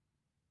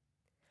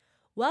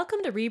Welcome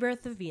to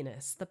Rebirth of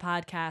Venus, the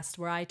podcast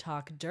where I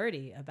talk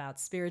dirty about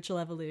spiritual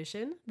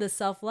evolution, the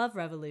self-love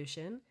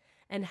revolution,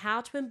 and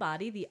how to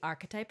embody the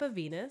archetype of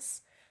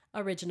Venus,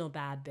 original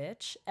bad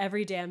bitch,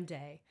 every damn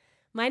day.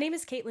 My name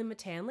is Caitlin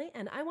Matanley,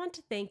 and I want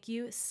to thank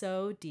you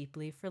so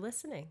deeply for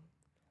listening.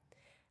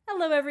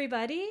 Hello,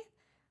 everybody.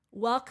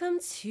 Welcome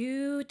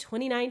to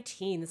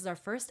 2019. This is our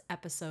first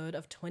episode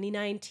of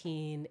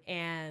 2019,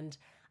 and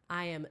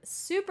I am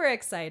super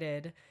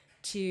excited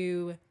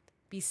to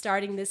be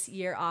starting this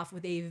year off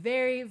with a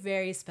very,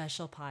 very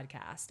special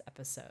podcast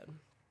episode.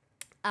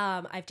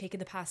 I've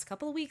taken the past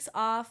couple of weeks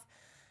off.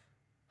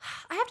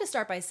 I have to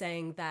start by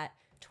saying that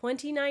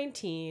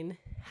 2019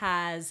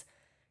 has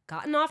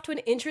gotten off to an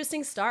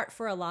interesting start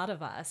for a lot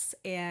of us.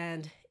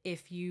 And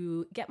if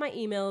you get my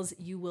emails,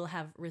 you will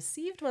have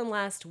received one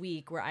last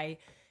week where I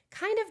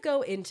kind of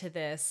go into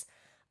this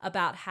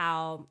about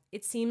how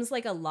it seems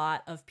like a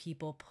lot of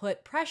people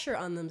put pressure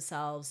on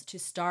themselves to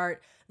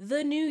start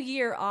the new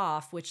year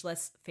off, which,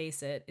 let's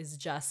face it, is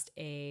just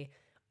a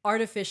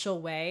artificial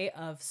way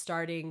of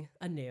starting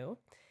anew.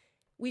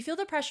 We feel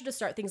the pressure to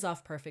start things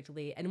off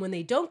perfectly, and when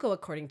they don't go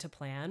according to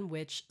plan,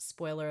 which,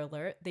 spoiler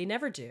alert, they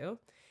never do,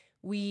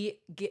 we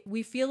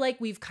feel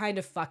like we've kind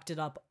of fucked it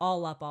up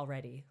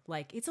already.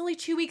 Like, it's only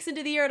 2 weeks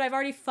into the year and I've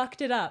already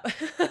fucked it up.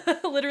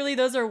 Literally,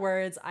 those are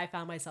words I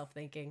found myself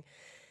thinking.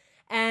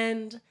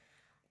 And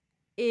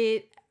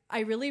I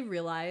really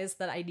realized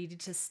that I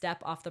needed to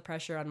step off the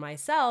pressure on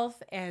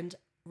myself and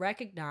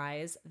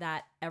recognize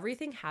that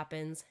everything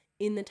happens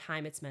in the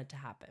time it's meant to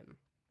happen.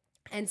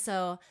 And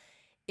so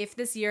if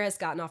this year has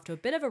gotten off to a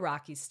bit of a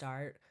rocky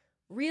start,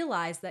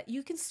 realize that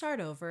you can start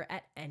over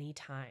at any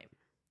time.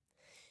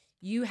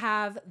 You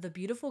have the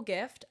beautiful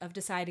gift of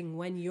deciding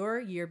when your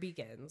year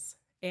begins,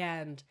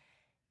 and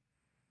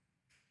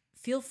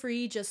feel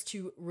free just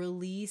to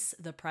release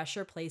the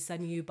pressure placed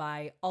on you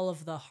by all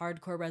of the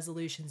hardcore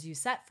resolutions you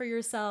set for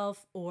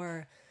yourself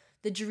or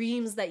the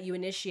dreams that you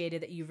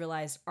initiated that you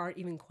realized aren't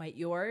even quite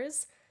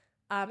yours.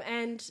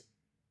 And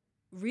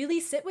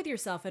really sit with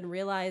yourself and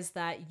realize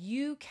that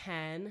you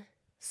can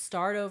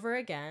start over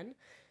again,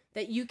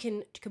 that you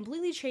can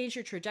completely change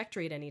your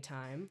trajectory at any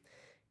time.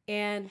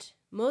 And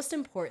most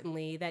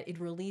importantly, that in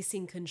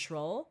releasing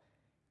control,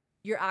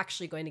 you're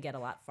actually going to get a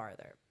lot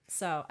farther.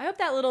 So I hope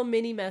that little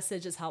mini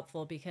message is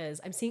helpful because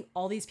I'm seeing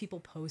all these people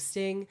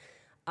posting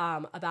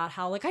about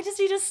how, like, I just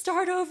need to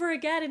start over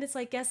again. And it's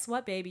like, guess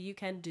what, baby? You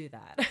can do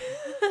that.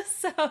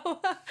 So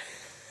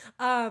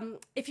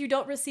if you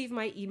don't receive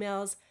my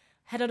emails,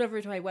 head on over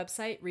to my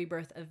website,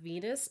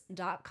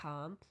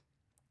 rebirthofvenus.com.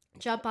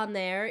 Jump on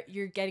there.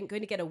 You're going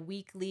to get a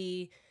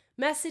weekly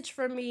message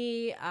from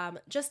me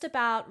just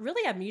about,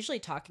 really, I'm usually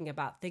talking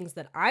about things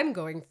that I'm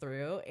going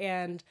through.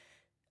 And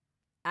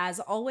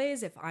as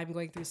always, if I'm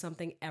going through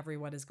something,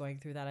 everyone is going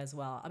through that as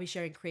well. I'll be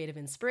sharing creative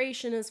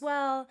inspiration as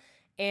well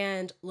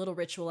and little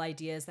ritual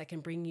ideas that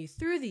can bring you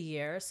through the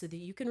year so that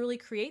you can really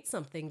create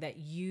something that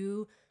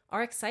you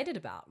are excited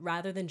about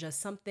rather than just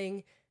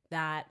something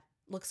that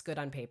looks good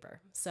on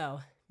paper.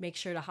 So make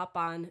sure to hop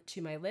on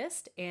to my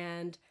list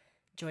and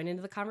join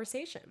into the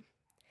conversation.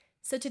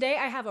 So today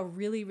I have a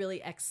really,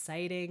 really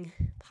exciting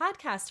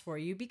podcast for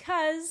you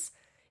because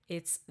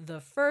it's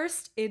the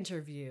first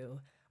interview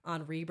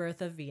on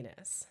Rebirth of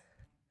Venus.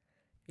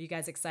 Are you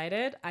guys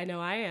excited? I know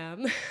I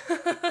am.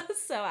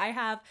 So I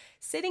have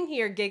sitting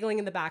here giggling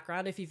in the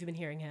background, if you've been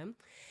hearing him,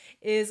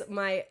 is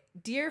my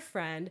dear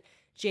friend,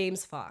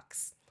 James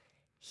Fox.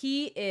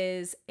 He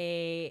is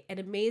an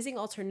amazing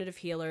alternative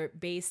healer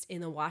based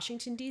in the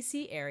Washington,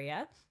 D.C.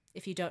 area.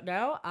 If you don't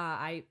know,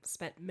 I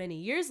spent many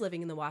years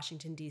living in the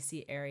Washington,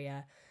 D.C.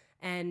 area,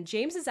 and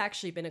James has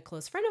actually been a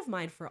close friend of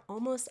mine for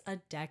almost a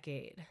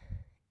decade.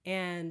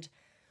 And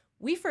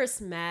we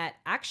first met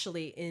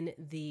actually in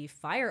the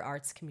fire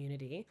arts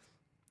community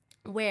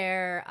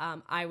where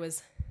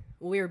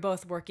we were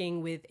both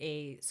working with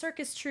a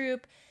circus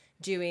troupe,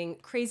 doing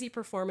crazy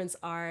performance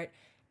art,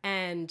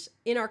 and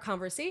in our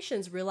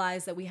conversations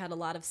realized that we had a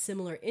lot of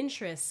similar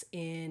interests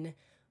in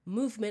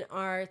movement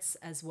arts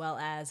as well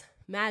as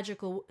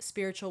magical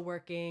spiritual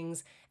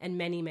workings and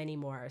many, many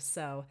more.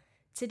 So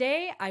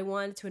today I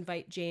wanted to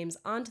invite James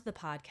onto the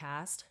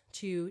podcast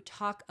to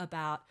talk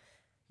about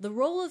the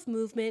role of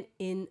movement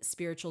in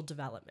spiritual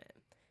development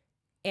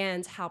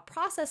and how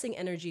processing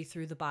energy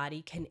through the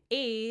body can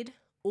aid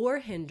or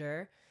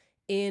hinder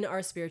in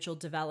our spiritual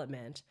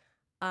development.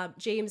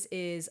 James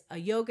is a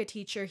yoga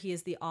teacher. He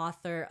is the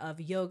author of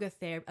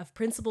of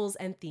Principles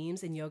and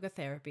Themes in Yoga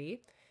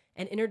Therapy,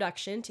 an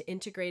introduction to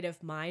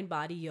integrative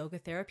mind-body yoga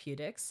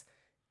therapeutics.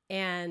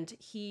 And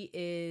he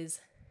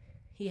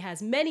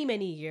has many,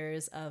 many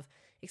years of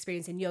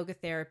experience in yoga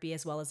therapy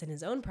as well as in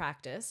his own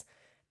practice,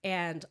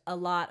 and a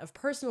lot of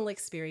personal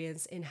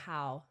experience in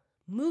how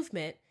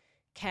movement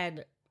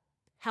can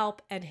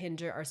help and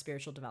hinder our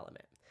spiritual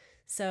development.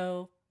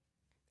 So,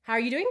 how are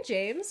you doing,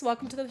 James?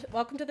 Welcome to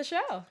the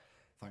show.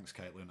 Thanks,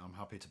 Caitlin. I'm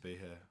happy to be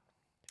here.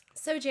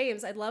 So,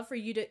 James, I'd love for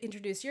you to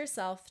introduce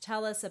yourself.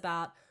 Tell us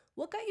about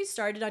what got you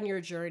started on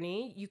your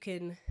journey. You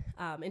can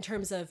in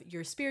terms of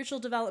your spiritual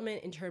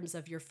development, in terms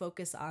of your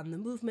focus on the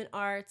movement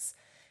arts,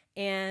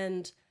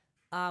 and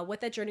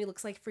what that journey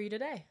looks like for you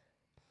today.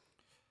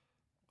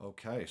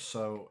 Okay,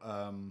 so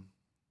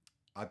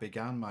I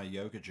began my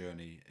yoga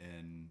journey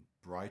in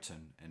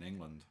Brighton, in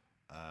England,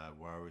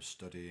 where I was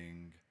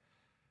studying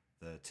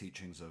the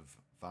teachings of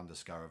Vanda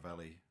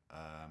Scaravelli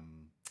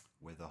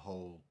with a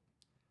whole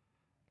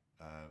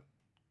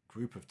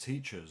group of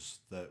teachers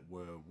that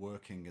were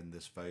working in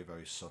this very,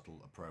 very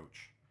subtle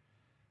approach.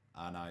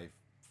 And I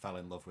fell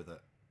in love with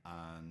it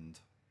and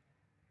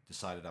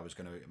decided I was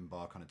going to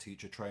embark on a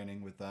teacher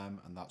training with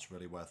them, and that's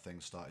really where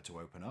things started to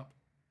open up.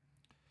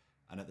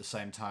 And at the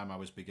same time, I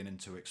was beginning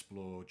to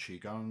explore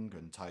Qigong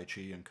and Tai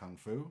Chi and Kung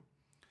Fu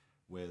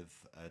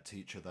with a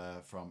teacher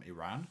there from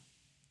Iran.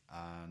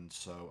 And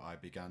so I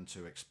began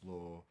to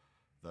explore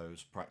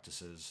those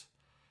practices.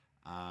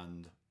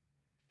 And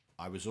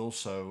I was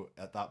also,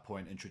 at that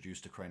point,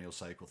 introduced to cranial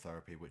sacral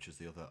therapy, which is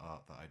the other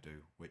art that I do,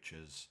 which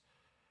is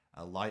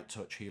a light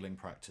touch healing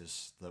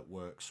practice that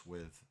works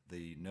with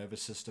the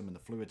nervous system and the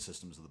fluid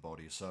systems of the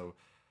body. So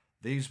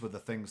these were the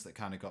things that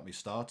kind of got me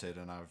started,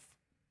 and I've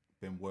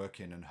been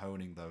working and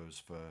honing those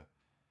for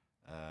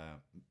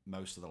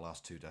most of the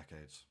last 2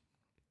 decades.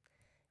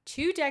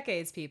 2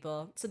 decades,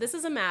 people. So this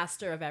is a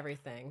master of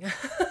everything.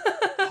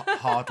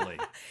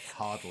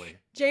 Hardly.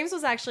 James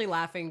was actually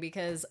laughing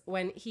because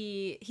when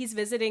he's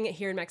visiting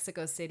here in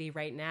Mexico City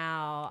right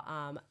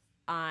now,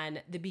 on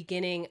the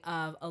beginning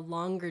of a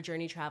longer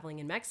journey traveling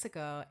in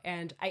Mexico,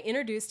 and I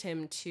introduced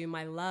him to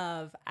my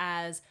love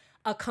as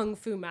a Kung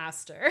Fu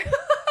master.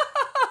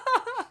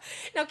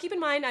 Now, keep in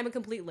mind, I'm a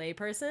complete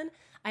layperson.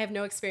 I have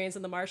no experience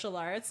in the martial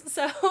arts.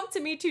 So to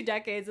me, 2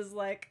 decades is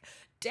like,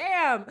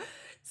 damn.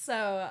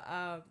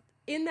 So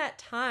in that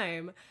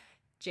time,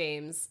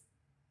 James,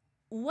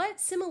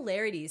 what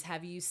similarities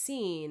have you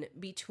seen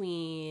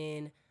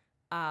between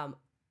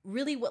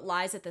really what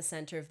lies at the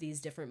center of these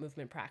different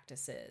movement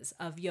practices,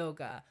 of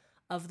yoga,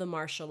 of the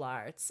martial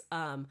arts,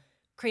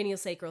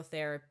 craniosacral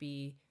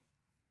therapy,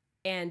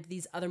 and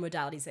these other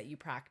modalities that you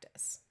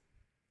practice?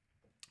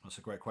 That's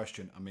a great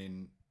question. I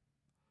mean,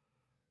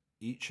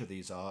 each of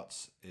these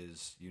arts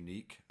is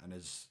unique and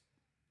is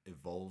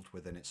evolved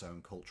within its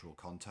own cultural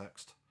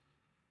context.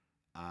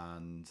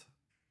 And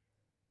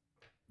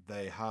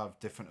they have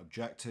different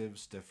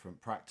objectives,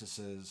 different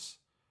practices,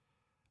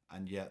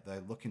 and yet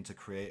they're looking to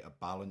create a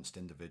balanced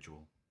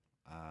individual.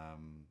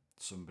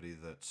 Somebody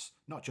that's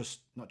not just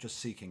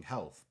seeking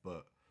health,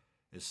 but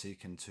is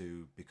seeking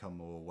to become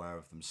more aware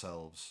of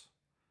themselves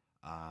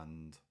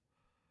and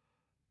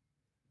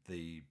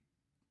the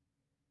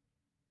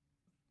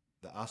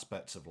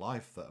aspects of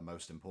life that are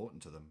most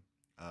important to them.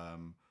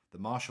 The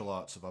martial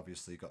arts have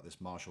obviously got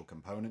this martial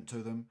component to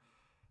them,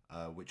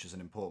 which is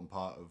an important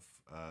part of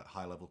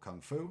high-level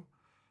Kung Fu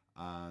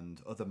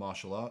and other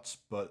martial arts,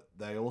 but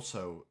they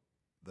also,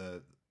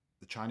 the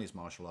Chinese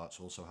martial arts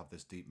also have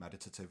this deep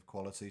meditative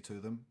quality to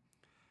them,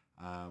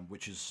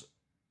 which is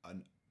a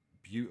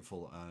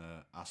beautiful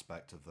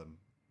aspect of them.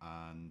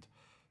 And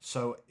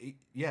so,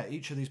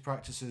 each of these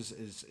practices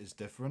is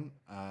different,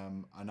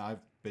 and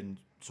I've been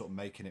sort of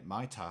making it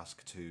my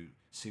task to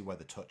see where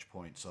the touch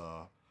points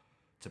are,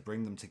 to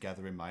bring them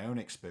together in my own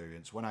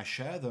experience. When I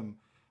share them,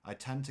 I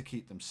tend to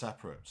keep them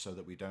separate so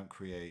that we don't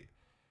create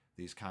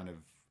these kind of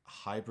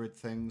hybrid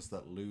things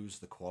that lose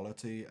the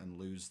quality and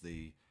lose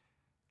the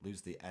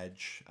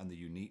edge and the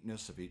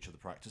uniqueness of each of the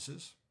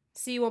practices.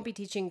 So you won't be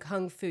teaching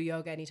Kung Fu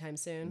yoga anytime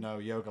soon? No,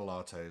 yoga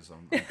lattes.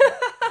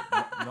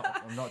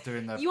 I'm not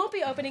doing that. You won't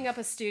be opening up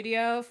a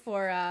studio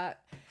for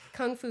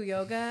Kung Fu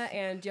yoga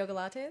and yoga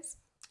lattes?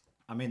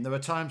 I mean, there are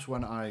times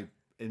when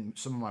in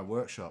some of my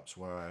workshops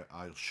where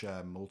I'll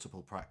share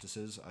multiple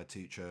practices. I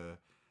teach a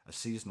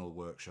seasonal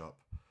workshop,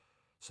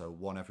 so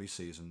one every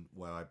season,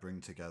 where I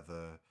bring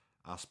together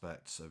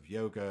aspects of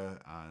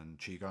yoga and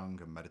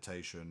qigong and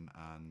meditation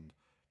and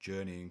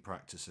journeying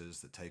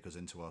practices that take us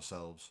into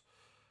ourselves.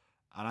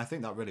 And I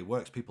think that really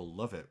works. People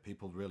love it.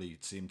 People really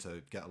seem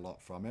to get a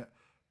lot from it.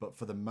 But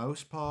for the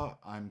most part,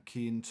 I'm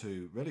keen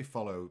to really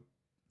follow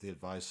the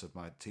advice of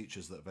my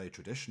teachers that are very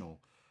traditional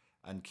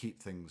and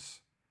keep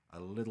things a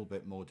little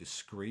bit more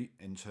discreet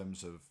in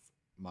terms of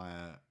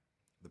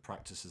the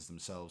practices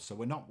themselves. So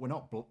we're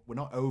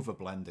not over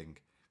blending,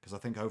 because I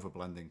think over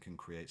blending can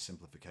create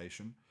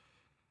simplification.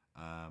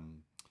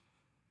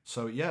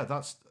 So yeah,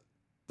 that's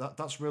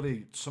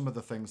really some of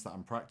the things that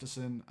I'm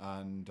practicing,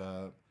 and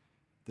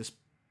this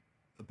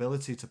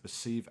ability to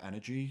perceive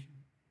energy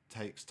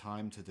takes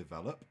time to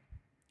develop,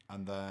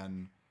 and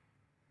then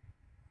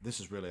this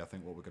is really, I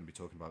think, what we're going to be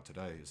talking about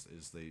today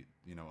is the,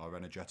 our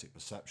energetic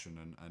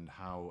perception and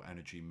how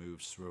energy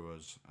moves through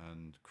us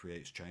and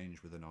creates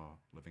change within our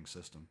living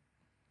system.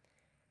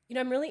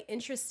 I'm really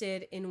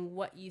interested in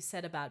what you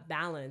said about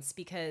balance,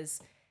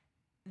 because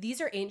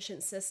these are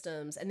ancient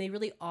systems and they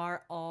really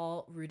are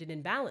all rooted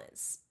in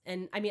balance.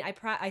 And I mean,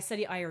 I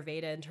study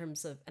Ayurveda in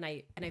terms of, and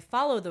I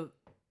follow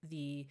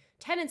the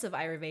tenets of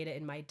Ayurveda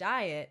in my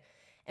diet.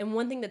 And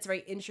one thing that's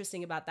very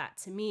interesting about that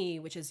to me,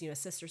 which is,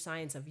 sister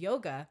science of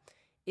yoga,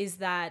 is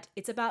that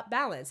it's about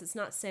balance. It's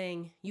not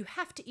saying you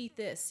have to eat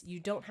this, you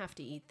don't have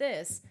to eat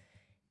this.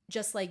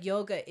 Just like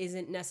yoga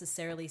isn't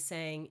necessarily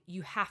saying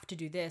you have to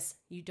do this,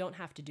 you don't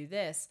have to do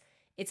this.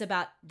 It's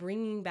about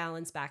bringing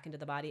balance back into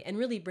the body and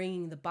really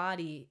bringing the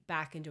body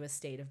back into a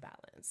state of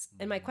balance.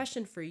 And my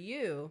question for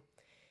you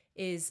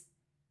is,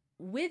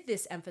 with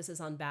this emphasis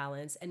on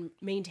balance and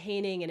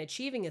maintaining and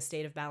achieving a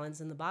state of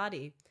balance in the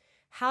body,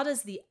 how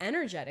does the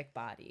energetic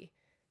body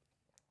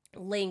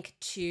link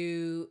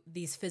to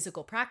these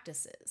physical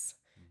practices?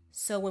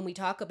 So when we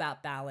talk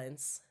about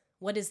balance,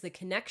 what is the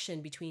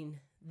connection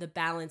between the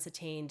balance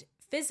attained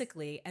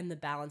physically and the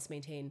balance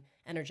maintained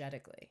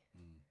energetically?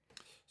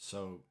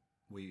 So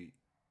we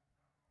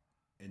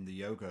in the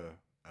yoga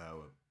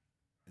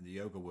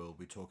world,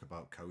 we talk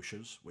about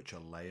koshas, which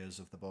are layers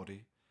of the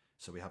body.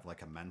 So we have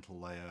like a mental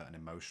layer, an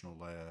emotional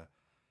layer,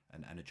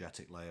 an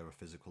energetic layer, a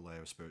physical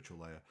layer, a spiritual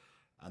layer.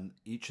 And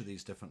each of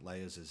these different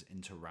layers is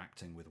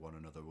interacting with one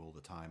another all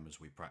the time as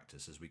we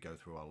practice, as we go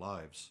through our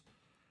lives.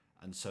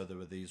 And so there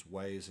are these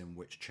ways in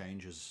which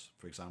changes,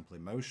 for example,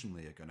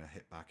 emotionally, are going to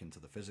hit back into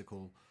the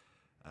physical,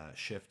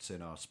 shifts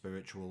in our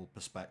spiritual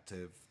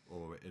perspective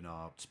or in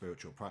our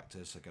spiritual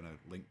practice are going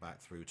to link back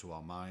through to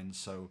our minds.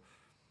 So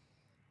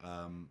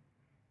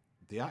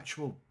the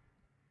actual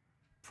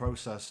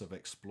process of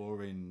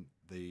exploring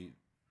the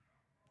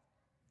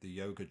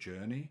yoga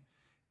journey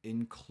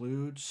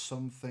includes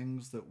some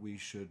things that we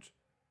should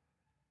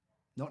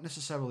not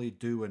necessarily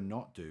do and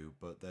not do,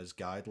 but there's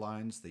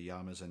guidelines, the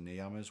yamas and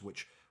niyamas,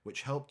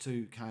 which help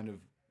to kind of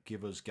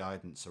give us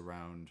guidance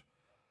around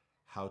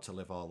how to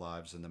live our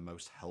lives in the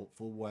most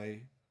helpful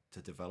way to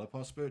develop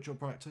our spiritual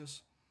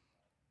practice.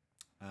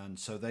 And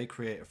so they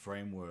create a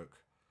framework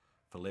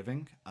for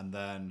living, and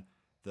then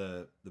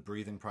the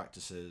breathing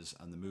practices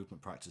and the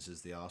movement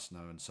practices, the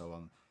asana and so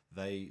on,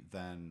 they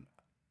then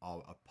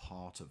are a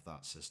part of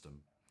that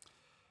system.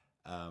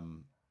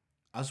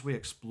 As we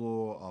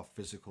explore our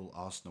physical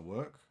asana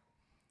work,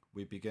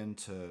 we begin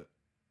to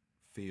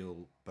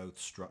feel both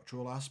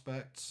structural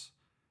aspects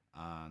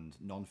and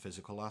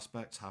non-physical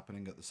aspects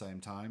happening at the same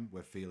time.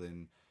 We're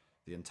feeling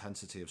the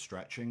intensity of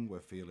stretching. We're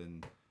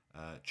feeling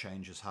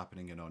changes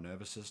happening in our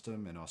nervous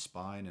system, in our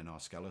spine, in our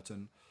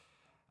skeleton.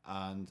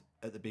 And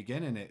at the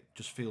beginning, it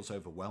just feels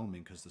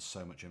overwhelming because there's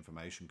so much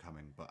information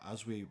coming. But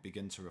as we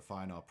begin to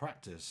refine our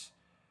practice,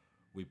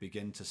 we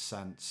begin to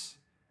sense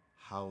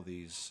how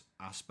these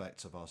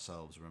aspects of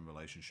ourselves are in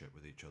relationship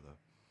with each other.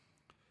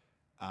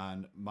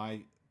 And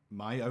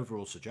my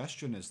overall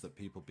suggestion is that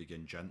people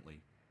begin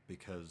gently,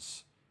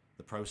 because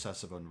the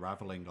process of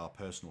unraveling our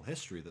personal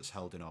history that's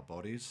held in our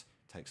bodies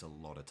takes a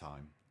lot of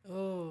time.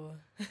 Oh.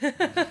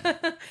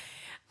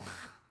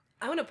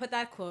 I want to put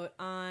that quote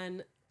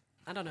on,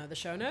 I don't know, the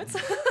show notes.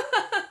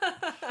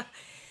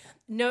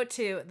 Note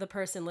to the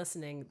person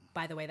listening,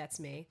 by the way, that's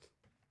me.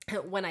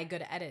 When I go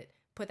to edit,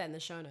 put that in the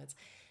show notes.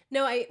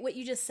 No, what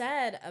you just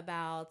said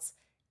about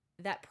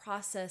that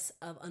process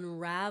of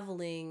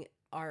unraveling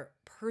our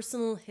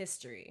personal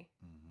history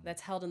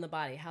that's held in the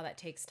body, how that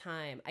takes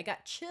time. I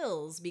got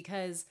chills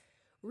because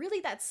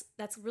really that's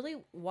really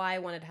why I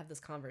wanted to have this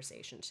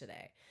conversation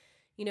today.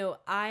 You know,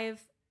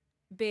 I've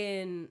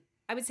been,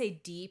 I would say,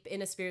 deep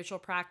in a spiritual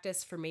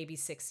practice for maybe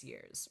 6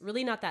 years,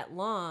 really not that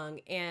long.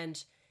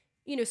 And,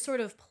 you know,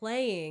 sort of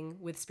playing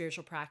with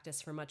spiritual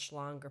practice for much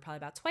longer, probably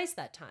about twice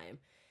that time.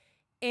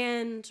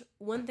 And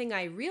one thing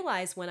I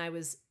realized when I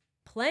was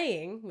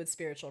playing with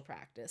spiritual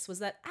practice was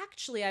that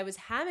actually I was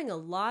having a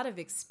lot of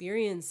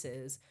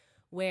experiences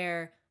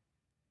where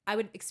I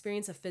would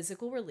experience a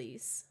physical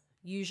release,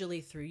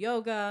 usually through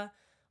yoga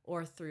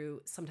or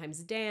through sometimes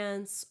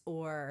dance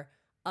or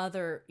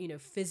other, you know,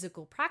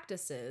 physical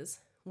practices.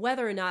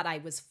 Whether or not I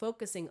was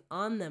focusing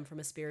on them from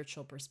a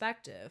spiritual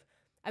perspective,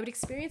 I would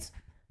experience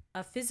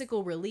a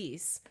physical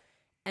release,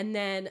 and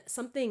then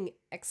something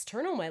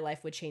external in my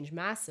life would change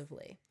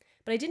massively.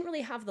 But I didn't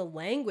really have the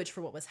language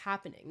for what was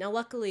happening. Now,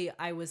 luckily,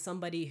 I was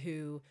somebody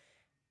who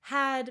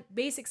had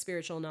basic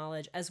spiritual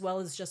knowledge as well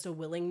as just a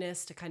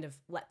willingness to kind of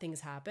let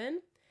things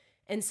happen.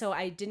 And so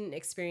I didn't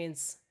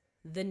experience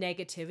the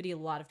negativity a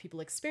lot of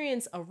people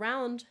experience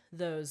around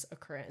those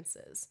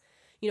occurrences.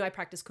 You know, I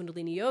practice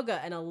Kundalini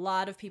yoga, and a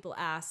lot of people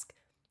ask,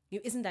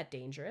 isn't that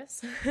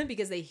dangerous?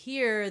 Because they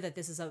hear that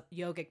this is a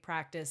yogic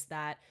practice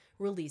that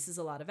releases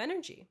a lot of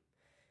energy.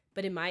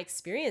 But in my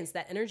experience,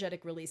 that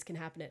energetic release can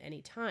happen at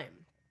any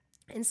time.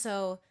 And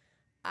so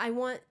I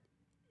want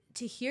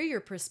to hear your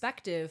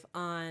perspective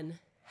on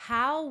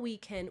how we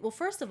can, well,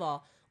 first of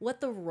all, what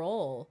the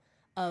role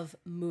of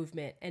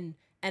movement and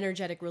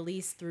energetic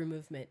release through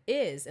movement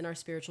is in our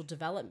spiritual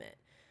development.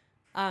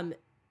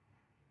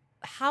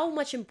 How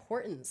much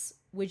importance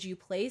would you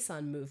place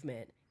on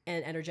movement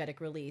and energetic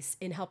release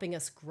in helping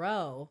us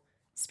grow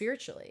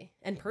spiritually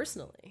and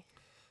personally?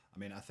 I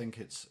mean, I think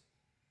it's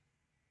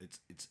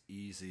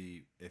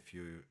easy if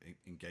you're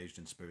engaged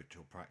in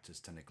spiritual practice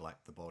to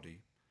neglect the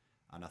body.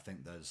 And I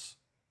think there's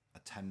a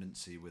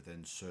tendency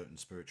within certain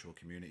spiritual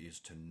communities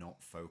to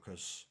not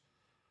focus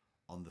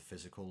on the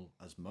physical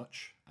as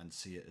much and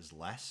see it as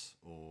less,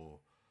 or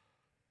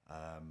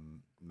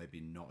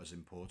maybe not as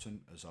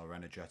important as our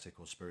energetic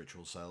or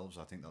spiritual selves.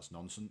 I think that's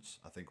nonsense.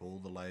 I think all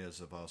the layers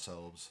of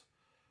ourselves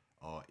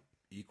are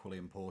equally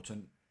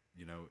important.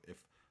 You know, if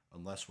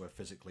unless we're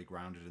physically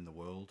grounded in the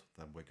world,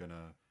 then we're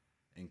gonna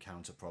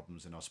encounter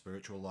problems in our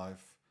spiritual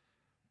life,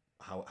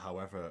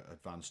 however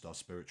advanced our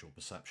spiritual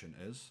perception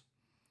is.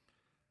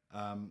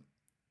 Um,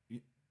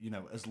 you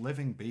know, as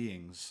living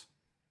beings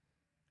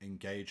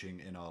engaging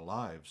in our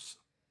lives,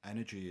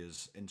 energy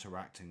is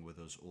interacting with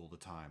us all the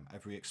time.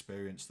 Every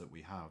experience that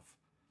we have,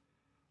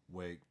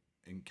 we're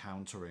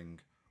encountering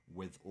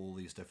with all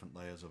these different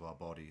layers of our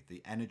body.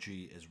 The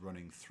energy is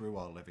running through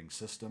our living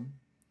system.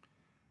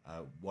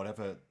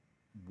 Whatever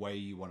way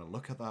you want to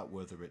look at that,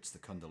 whether it's the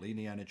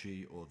Kundalini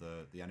energy or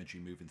the energy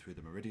moving through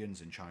the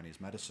meridians in Chinese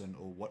medicine,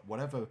 or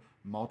whatever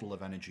model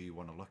of energy you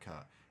want to look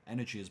at,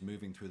 energy is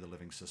moving through the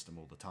living system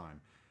all the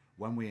time.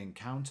 When we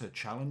encounter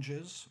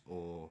challenges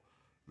or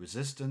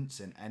resistance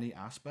in any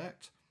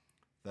aspect,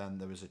 then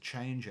there is a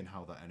change in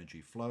how that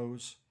energy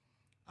flows,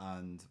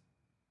 and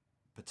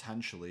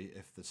potentially,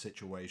 if the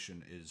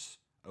situation is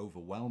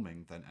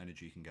overwhelming, then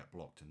energy can get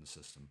blocked in the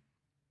system.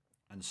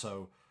 And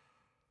so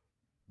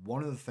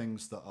one of the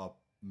things that our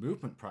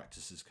movement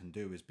practices can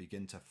do is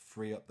begin to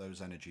free up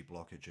those energy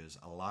blockages,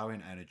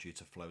 allowing energy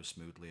to flow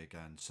smoothly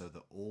again, so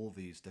that all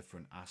these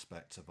different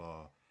aspects of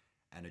our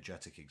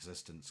energetic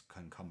existence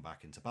can come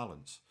back into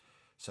balance.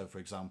 So, for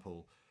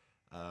example,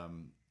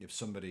 if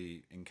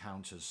somebody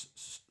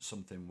encounters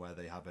something where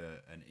they have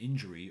an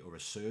injury or a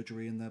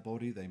surgery in their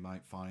body, they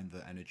might find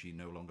that energy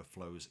no longer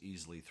flows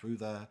easily through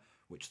there,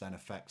 which then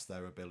affects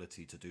their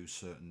ability to do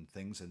certain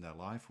things in their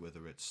life,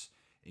 whether it's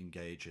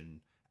engage in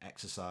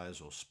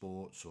exercise or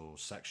sports or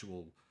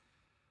sexual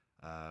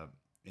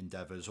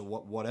endeavors or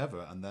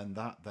whatever. And then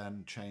that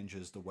then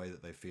changes the way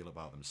that they feel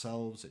about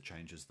themselves. It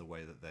changes the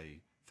way that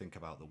they think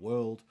about the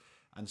world.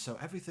 And so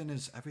everything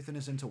is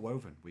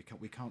interwoven.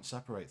 We can't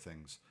separate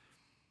things.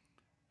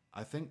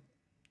 I think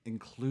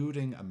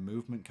including a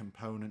movement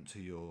component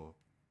to your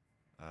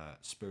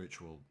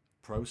spiritual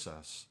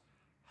process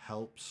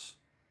helps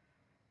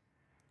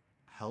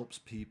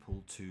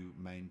people to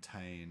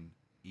maintain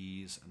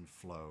ease and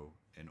flow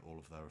in all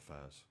of their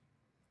affairs.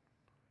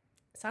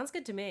 Sounds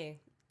good to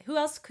me. Who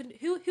else could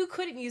who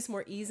couldn't use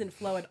more ease and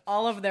flow in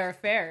all of their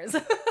affairs?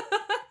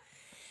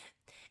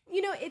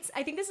 You know,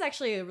 I think this is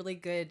actually a really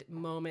good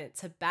moment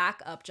to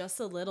back up just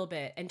a little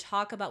bit and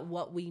talk about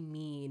what we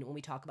mean when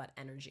we talk about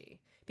energy.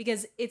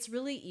 Because it's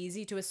really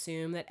easy to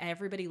assume that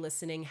everybody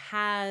listening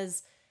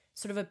has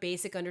sort of a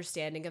basic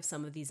understanding of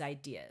some of these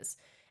ideas.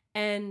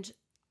 And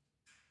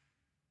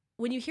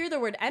when you hear the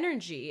word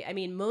energy, I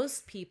mean,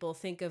 most people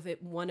think of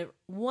it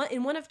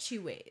in one of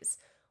two ways.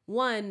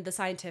 One, the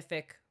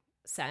scientific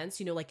sense,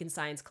 you know, like in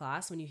science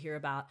class, when you hear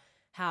about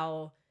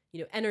how,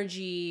 you know,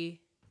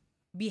 energy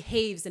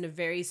behaves in a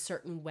very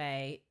certain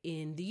way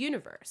in the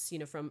universe, you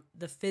know, from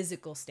the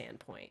physical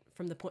standpoint,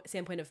 from the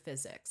standpoint of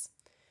physics.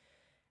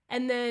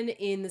 And then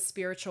in the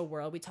spiritual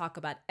world, we talk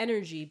about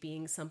energy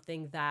being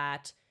something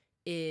that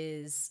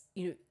is,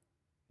 you know,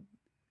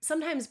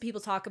 sometimes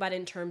people talk about it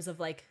in terms of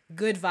like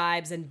good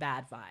vibes and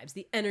bad vibes,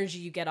 the energy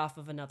you get off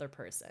of another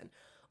person,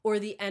 or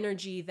the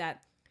energy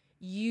that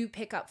you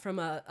pick up from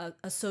a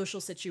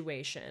social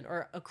situation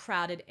or a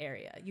crowded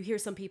area. You hear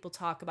some people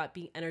talk about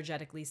being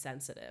energetically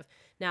sensitive.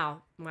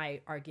 Now,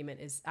 my argument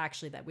is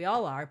actually that we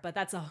all are, but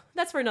that's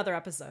for another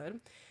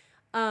episode.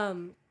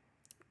 And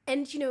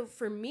you know,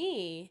 for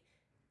me,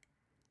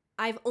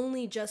 I've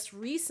only just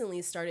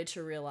recently started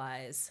to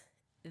realize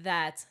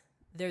that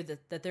they're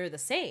the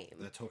same.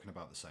 They're talking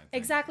about the same thing.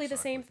 Exactly the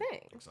same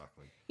thing.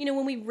 Exactly. You know,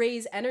 when we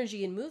raise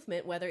energy in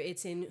movement, whether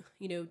it's in,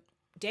 you know,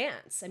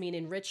 dance, I mean,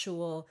 in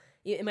ritual,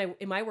 in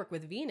my work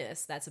with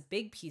Venus, that's a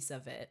big piece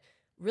of it.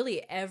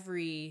 Really,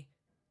 every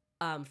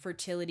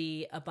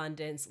fertility,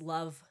 abundance,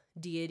 love,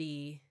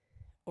 deity,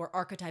 or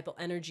archetypal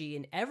energy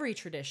in every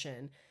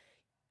tradition,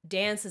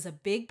 dance is a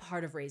big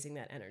part of raising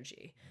that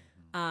energy.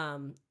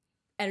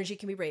 Energy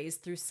can be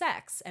raised through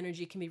sex.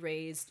 Energy can be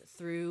raised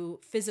through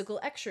physical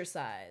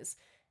exercise.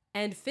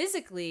 And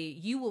physically,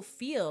 you will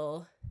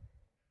feel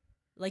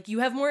like you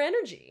have more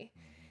energy.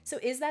 So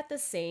is that the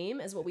same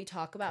as what we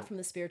talk about from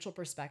the spiritual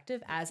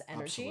perspective as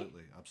energy?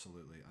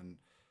 Absolutely. And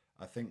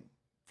I think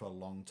for a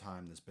long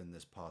time, there's been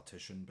this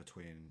partition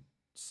between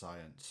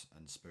science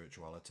and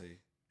spirituality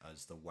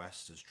as the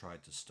West has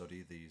tried to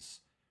study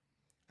these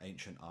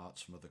ancient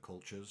arts from other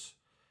cultures.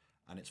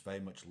 And it's very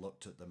much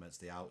looked at them as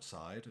the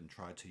outside and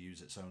tried to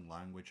use its own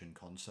language and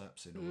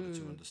concepts in order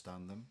to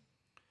understand them.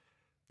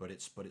 But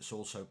it's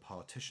also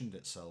partitioned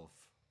itself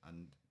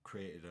and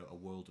created a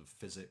world of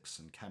physics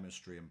and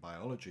chemistry and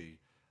biology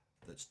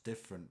that's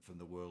different from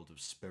the world of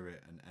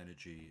spirit and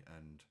energy,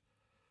 and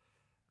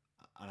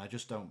I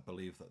just don't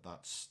believe that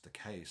that's the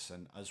case.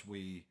 And as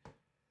we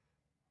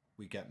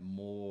get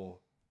more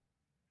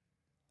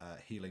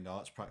healing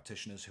arts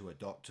practitioners who are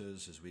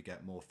doctors, as we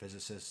get more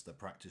physicists that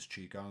practice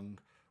qigong,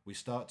 we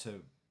start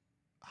to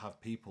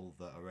have people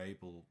that are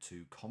able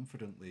to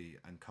confidently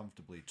and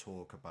comfortably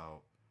talk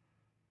about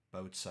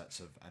both sets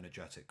of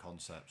energetic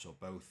concepts, or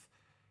both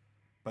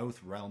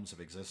both realms of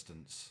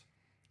existence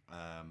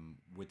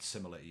with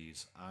similar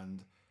ease.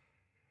 And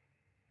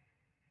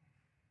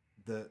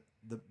the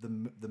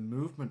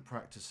movement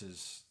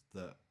practices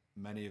that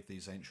many of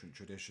these ancient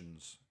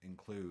traditions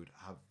include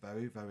have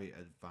very, very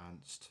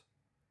advanced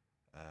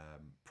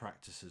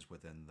practices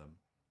within them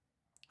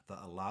that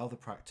allow the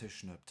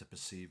practitioner to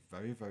perceive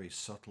very, very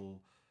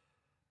subtle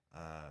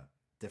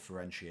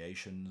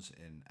differentiations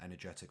in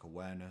energetic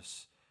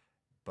awareness,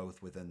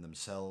 both within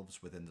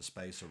themselves, within the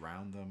space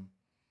around them,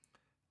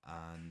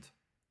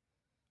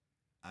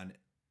 and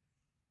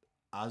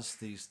as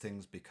these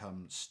things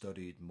become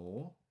studied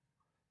more,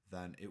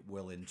 then it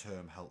will in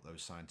turn help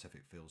those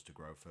scientific fields to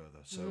grow further.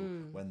 So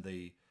when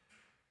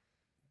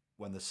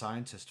the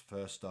scientists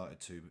first started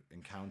to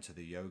encounter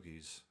the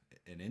yogis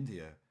in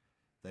India,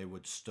 they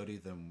would study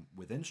them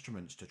with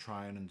instruments to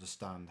try and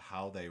understand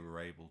how they were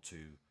able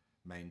to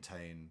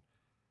maintain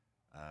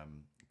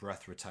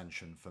breath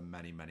retention for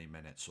many, many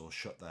minutes, or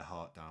shut their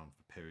heart down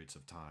for periods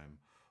of time,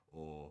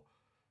 or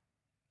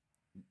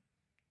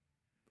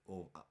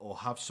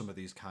have some of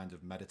these kind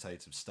of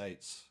meditative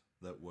states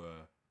that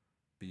were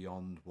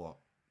beyond what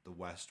the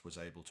West was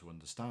able to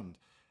understand.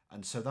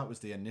 And so that was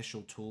the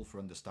initial tool for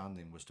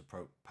understanding, was to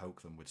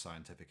poke them with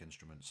scientific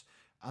instruments.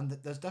 And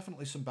there's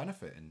definitely some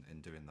benefit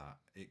in doing that.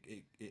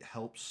 It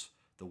helps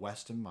the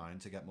Western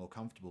mind to get more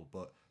comfortable.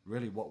 But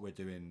really what we're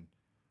doing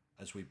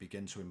as we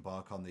begin to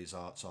embark on these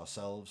arts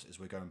ourselves is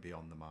we're going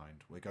beyond the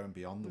mind. We're going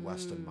beyond the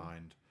Western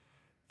mind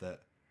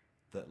that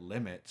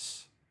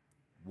limits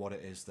what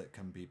it is that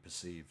can be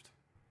perceived.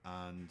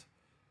 And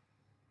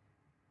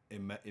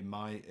in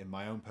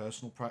my own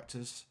personal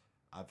practice,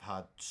 I've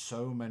had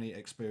so many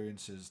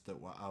experiences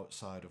that were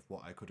outside of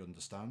what I could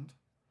understand,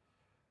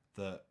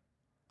 that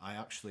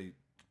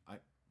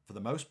for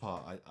the most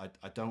part,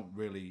 I don't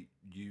really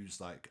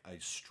use like a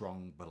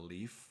strong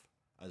belief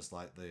as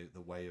like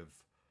the way of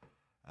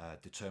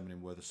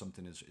determining whether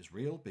something is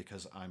real,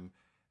 because I'm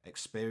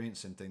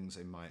experiencing things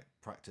in my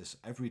practice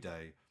every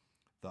day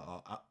that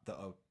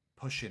are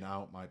pushing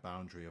out my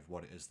boundary of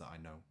what it is that I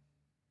know.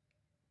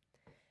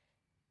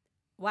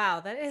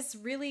 Wow, it's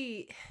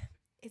really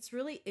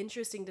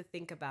interesting to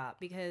think about,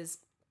 because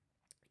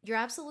you're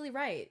absolutely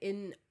right.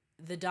 In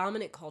the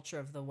dominant culture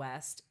of the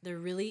West, there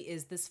really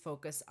is this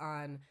focus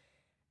on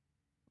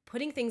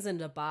putting things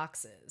into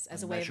boxes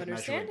as a way of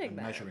understanding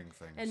them. Measuring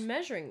things. And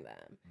measuring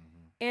them.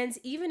 And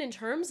even in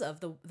terms of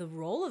the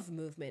role of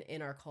movement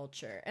in our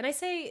culture. And I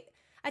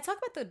talk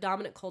about the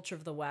dominant culture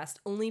of the West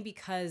only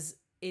because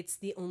it's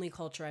the only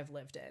culture I've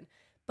lived in.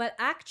 But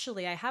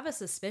actually, I have a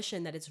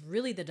suspicion that it's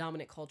really the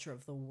dominant culture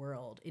of the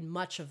world, in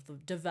much of the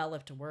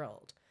developed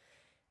world,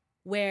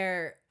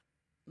 where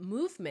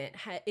movement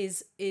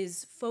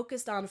is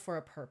focused on for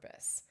a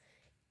purpose,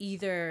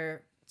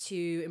 either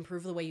to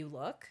improve the way you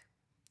look,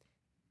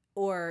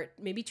 or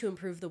maybe to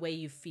improve the way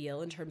you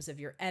feel in terms of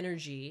your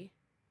energy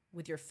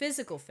with your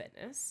physical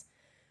fitness.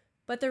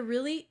 But there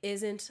really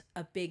isn't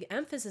a big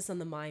emphasis on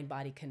the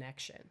mind-body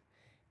connection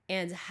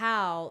and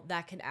how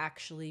that can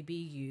actually be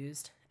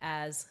used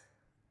as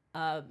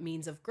a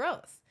means of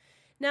growth.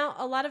 Now,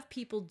 a lot of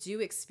people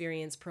do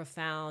experience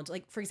profound,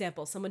 like for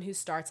example, someone who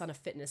starts on a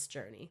fitness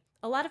journey.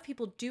 A lot of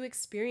people do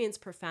experience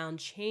profound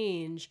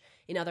change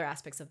in other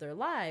aspects of their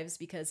lives,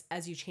 because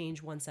as you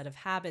change one set of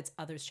habits,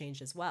 others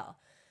change as well.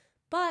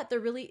 But there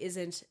really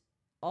isn't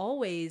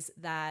always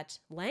that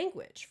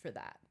language for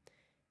that.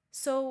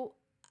 So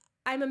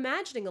I'm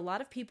imagining a lot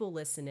of people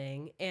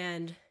listening,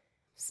 and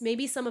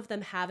maybe some of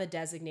them have a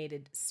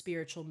designated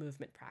spiritual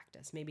movement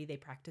practice. Maybe they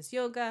practice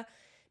yoga.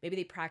 Maybe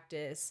they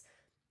practice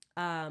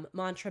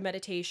mantra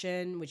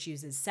meditation, which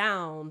uses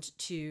sound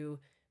to,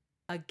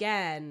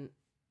 again,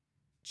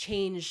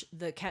 change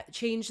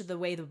the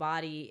way the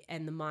body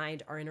and the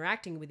mind are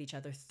interacting with each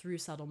other through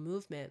subtle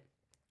movement.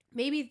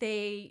 Maybe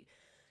they,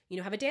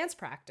 have a dance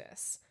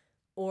practice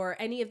or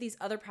any of these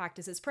other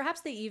practices.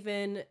 Perhaps they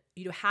even,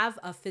 have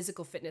a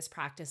physical fitness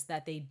practice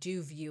that they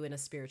do view in a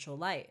spiritual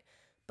light.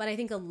 But I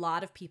think a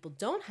lot of people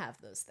don't have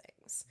those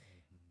things.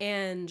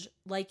 And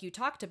like you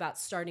talked about,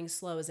 starting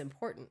slow is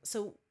important.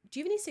 So do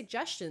you have any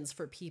suggestions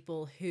for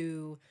people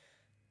who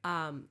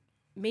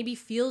maybe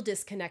feel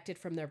disconnected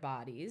from their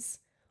bodies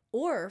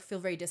or feel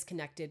very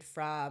disconnected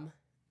from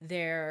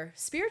their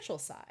spiritual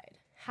side?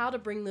 How to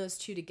bring those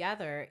two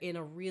together in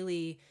a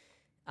really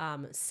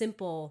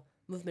simple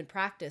movement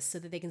practice so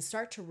that they can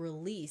start to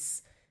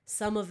release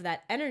some of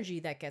that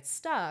energy that gets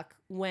stuck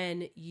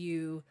when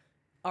you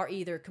are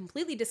either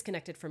completely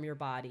disconnected from your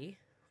body,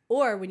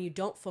 or when you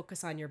don't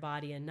focus on your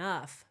body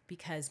enough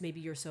because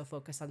maybe you're so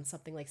focused on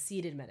something like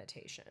seated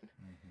meditation.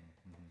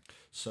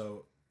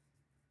 So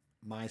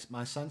my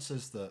sense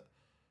is that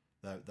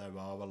there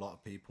are a lot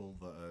of people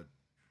that are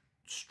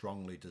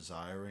strongly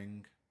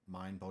desiring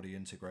mind-body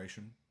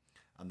integration,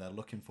 and they're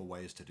looking for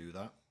ways to do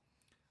that.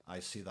 I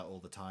see that all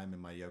the time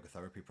in my yoga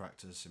therapy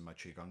practice, in my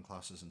Qigong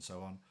classes, and so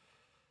on.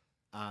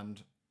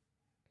 And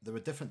there are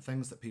different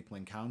things that people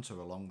encounter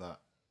along that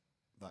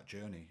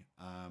journey.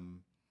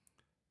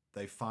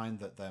 They find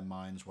that their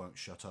minds won't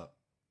shut up,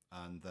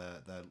 and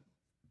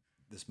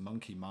this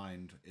monkey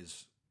mind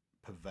is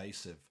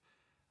pervasive,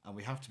 and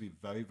we have to be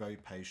very, very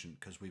patient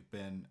because we've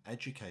been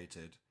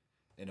educated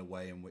in a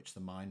way in which the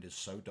mind is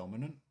so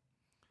dominant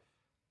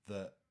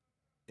that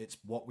it's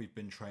what we've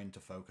been trained to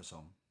focus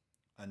on.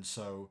 And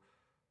so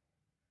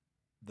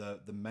the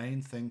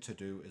main thing to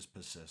do is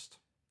persist.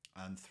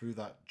 And through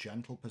that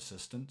gentle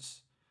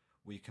persistence,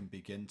 we can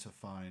begin to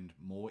find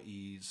more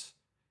ease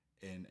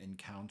in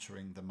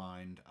encountering the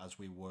mind as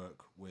we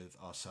work with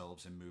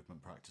ourselves in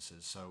movement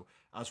practices. So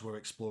as we're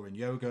exploring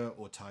yoga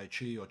or Tai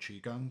Chi or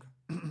Qigong,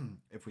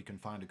 if we can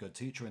find a good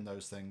teacher in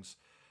those things,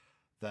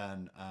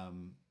 then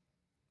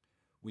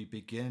we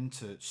begin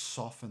to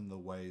soften the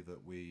way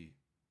that we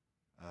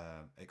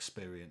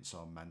experience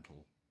our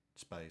mental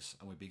space,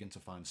 and we begin to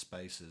find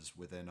spaces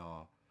within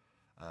our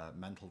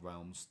mental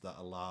realms that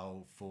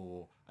allow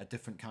for a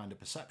different kind of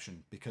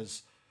perception.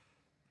 Because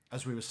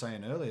as we were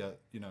saying earlier,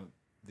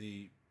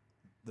 the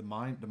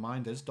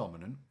mind is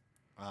dominant,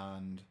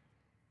 and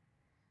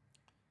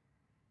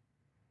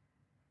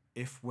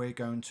if we're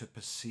going to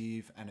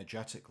perceive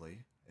energetically,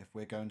 if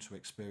we're going to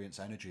experience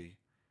energy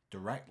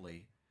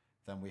directly,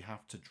 then we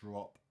have to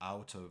drop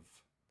out of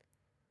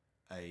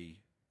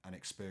an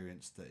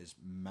experience that is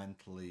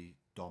mentally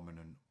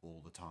dominant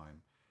all the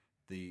time.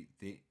 The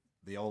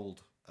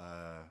old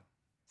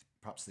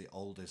perhaps the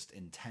oldest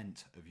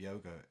intent of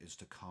yoga is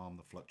to calm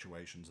the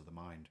fluctuations of the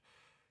mind.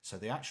 So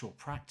the actual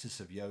practice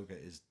of yoga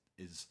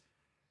is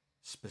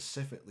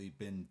specifically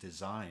been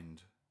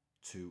designed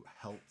to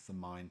help the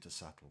mind to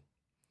settle.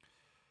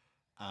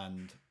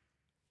 And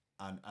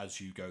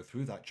as you go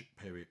through that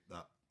period,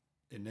 that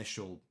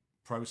initial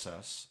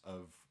process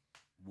of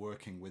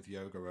working with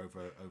yoga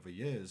over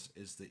years,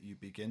 is that you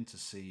begin to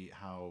see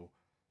how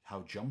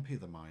jumpy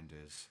the mind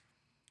is.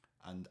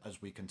 And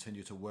as we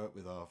continue to work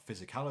with our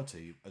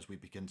physicality, as we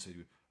begin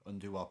to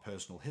undo our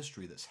personal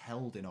history that's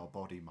held in our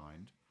body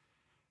mind,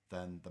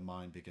 then the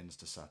mind begins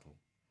to settle.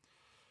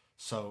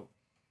 So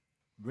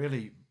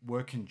really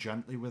working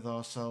gently with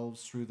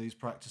ourselves through these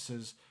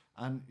practices.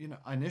 And,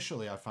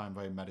 initially I found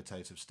very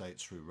meditative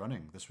states through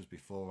running. This was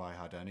before I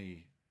had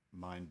any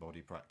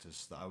mind-body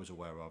practice that I was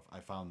aware of. I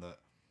found that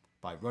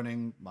by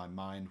running, my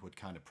mind would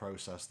kind of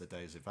process the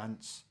day's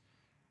events.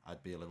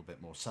 I'd be a little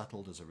bit more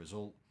settled as a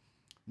result.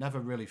 Never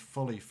really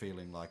fully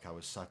feeling like I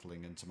was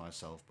settling into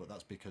myself, but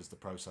that's because the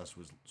process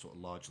was sort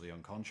of largely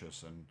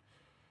unconscious. And,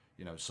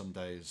 some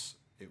days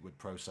it would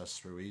process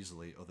through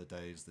easily. Other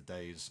days, the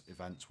day's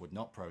events would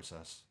not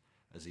process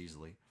as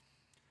easily.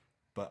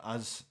 But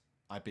as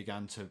I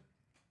began to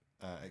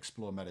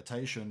explore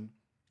meditation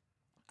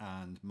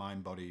and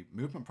mind-body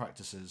movement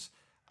practices,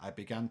 I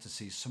began to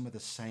see some of the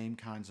same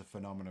kinds of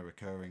phenomena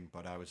occurring,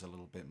 but I was a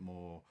little bit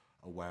more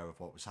aware of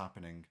what was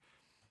happening.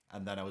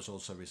 And then I was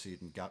also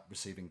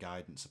receiving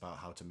guidance about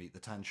how to meet the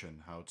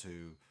tension, how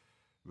to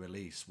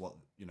release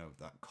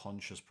that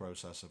conscious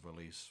process of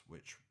release,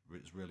 which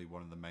is really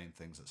one of the main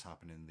things that's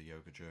happening in the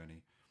yoga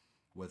journey,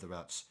 whether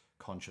that's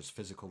conscious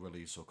physical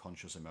release or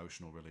conscious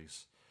emotional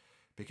release,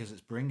 because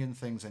it's bringing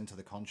things into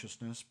the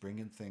consciousness,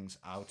 bringing things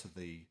out of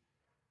the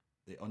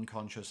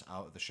unconscious,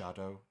 out of the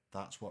shadow.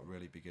 That's what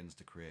really begins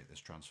to create this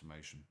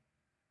transformation.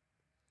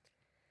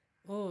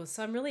 Oh,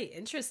 so I'm really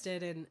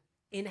interested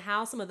in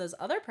how some of those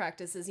other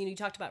practices, you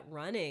talked about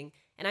running,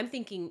 and I'm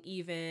thinking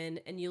even,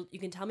 and you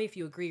can tell me if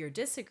you agree or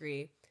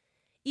disagree,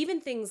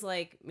 even things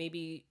like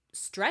maybe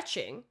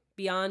stretching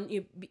beyond,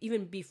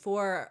 even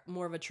before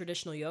more of a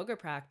traditional yoga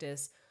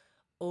practice,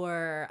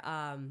 or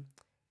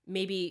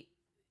maybe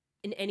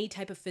in any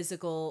type of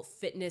physical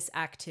fitness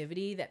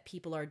activity that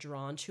people are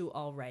drawn to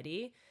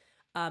already.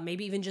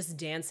 Maybe even just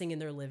dancing in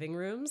their living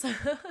rooms.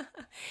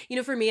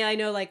 For me, I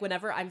know like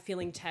whenever I'm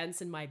feeling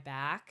tense in my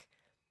back,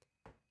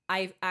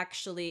 I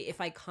actually,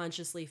 if I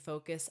consciously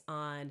focus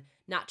on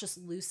not just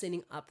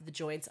loosening up the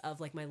joints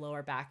of like my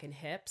lower back and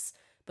hips,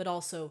 but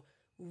also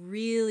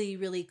really,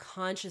 really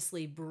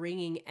consciously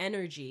bringing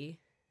energy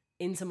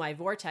into my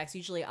vortex.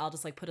 Usually I'll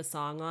just like put a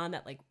song on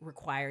that like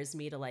requires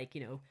me to like,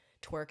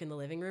 twerk in the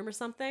living room or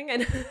something.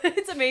 And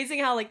it's amazing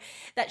how like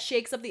that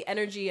shakes up the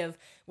energy of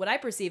what I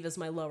perceive as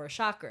my lower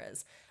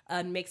chakras,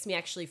 and makes me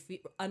actually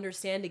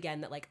understand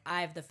again that like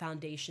I have the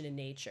foundation in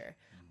nature.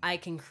 I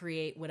can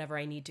create whatever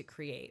I need to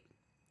create.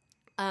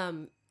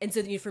 And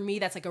so for me,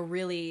 that's like a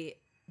really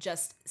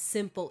just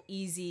simple,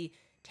 easy,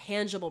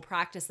 tangible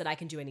practice that I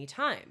can do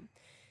anytime,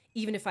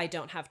 even if I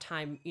don't have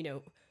time,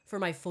 for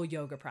my full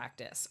yoga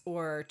practice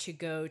or to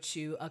go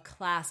to a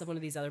class of one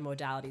of these other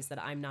modalities that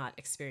I'm not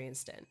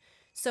experienced in.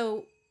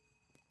 So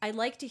I'd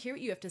like to hear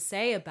what you have to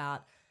say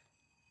about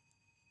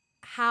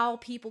how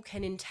people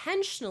can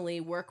intentionally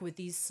work with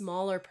these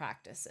smaller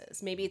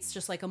practices. Maybe it's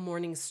just like a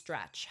morning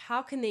stretch.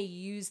 How can they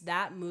use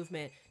that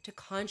movement to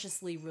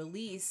consciously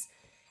release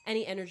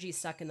any energy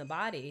stuck in the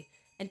body?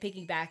 And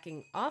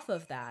piggybacking off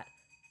of that,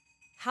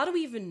 how do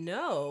we even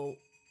know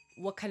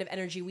what kind of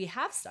energy we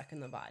have stuck in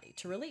the body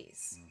to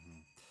release? Mm-hmm.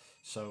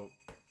 So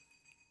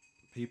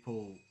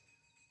people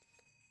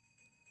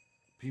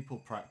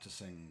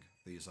practicing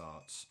these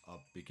arts are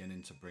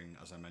beginning to bring,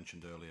 as I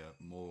mentioned earlier,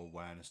 more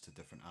awareness to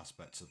different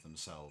aspects of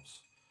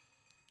themselves.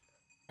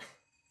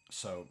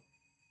 So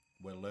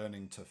we're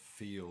learning to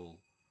feel,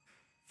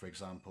 for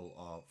example,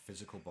 our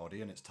physical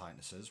body and its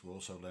tightnesses. We're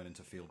also learning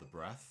to feel the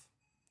breath.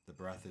 The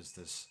breath is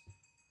this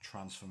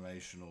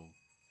transformational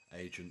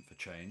agent for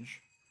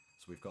change.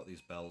 So we've got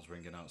these bells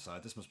ringing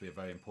outside. This must be a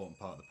very important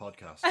part of the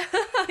podcast.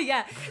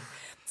 Yeah.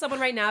 Someone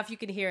right now, if you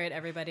can hear it,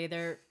 everybody,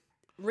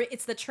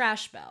 it's the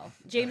trash bell.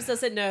 James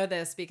doesn't know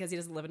this because he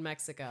doesn't live in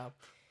Mexico.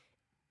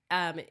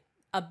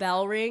 A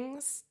bell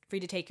rings for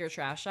you to take your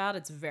trash out.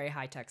 It's a very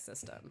high-tech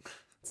system.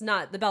 It's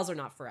not, the bells are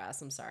not for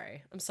us. I'm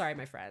sorry,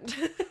 my friend.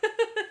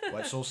 Well,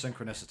 it's all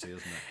synchronicity, isn't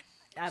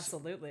it?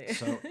 Absolutely.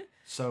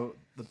 So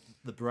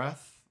the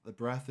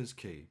breath is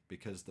key,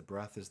 because the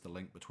breath is the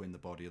link between the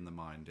body and the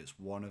mind. It's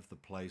one of the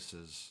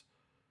places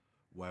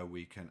where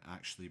we can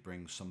actually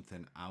bring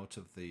something out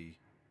of the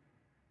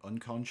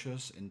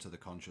unconscious into the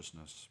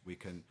consciousness. We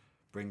can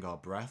bring our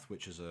breath,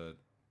 which is an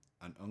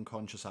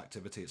unconscious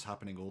activity. It's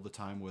happening all the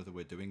time, whether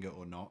we're doing it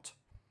or not,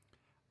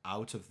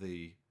 out of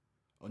the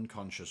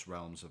unconscious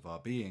realms of our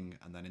being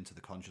and then into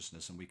the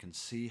consciousness, and we can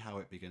see how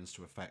it begins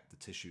to affect the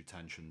tissue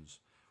tensions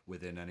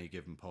within any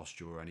given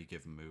posture or any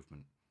given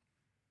movement.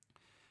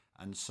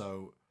 And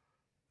so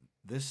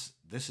this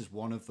is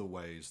one of the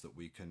ways that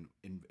we can,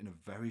 in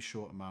a very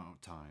short amount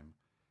of time,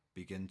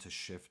 begin to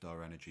shift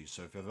our energy.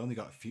 So if you've only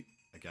got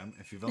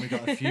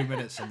a few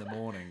minutes in the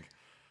morning,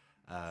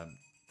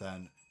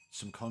 then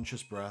some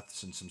conscious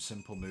breaths and some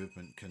simple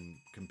movement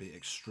can be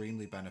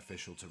extremely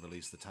beneficial to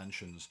release the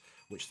tensions,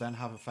 which then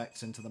have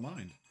effects into the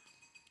mind.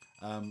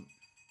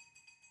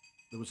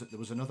 There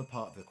was another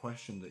part of the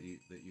question that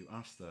you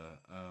asked there.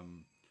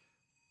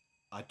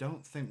 I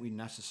don't think we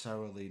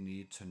necessarily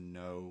need to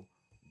know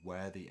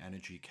where the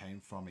energy came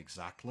from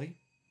exactly.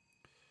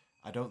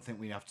 I don't think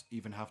we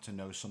even have to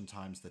know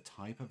sometimes the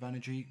type of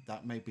energy.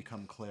 That may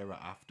become clearer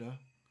after.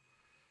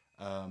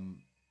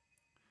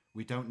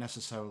 We don't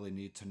necessarily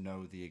need to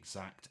know the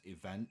exact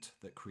event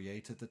that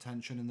created the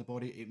tension in the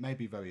body. It may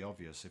be very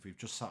obvious. If you've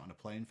just sat on a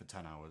plane for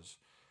 10 hours,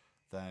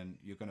 then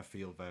you're going to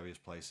feel various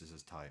places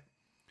as tight.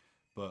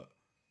 But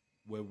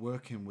we're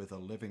working with a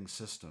living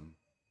system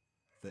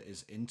that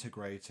is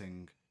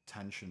integrating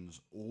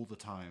tensions all the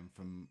time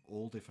from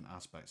all different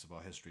aspects of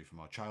our history, from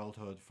our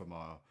childhood, from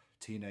our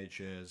teenage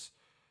years,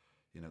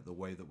 the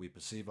way that we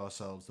perceive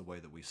ourselves, the way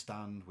that we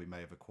stand. We may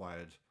have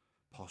acquired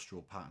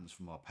postural patterns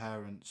from our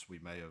parents. We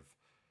may have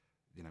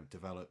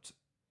developed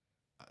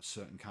a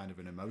certain kind of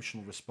an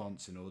emotional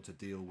response in order to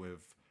deal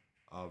with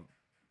our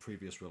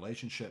previous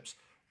relationships.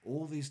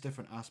 All these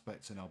different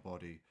aspects in our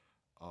body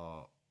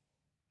are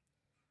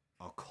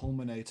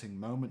culminating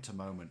moment to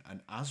moment,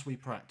 and as we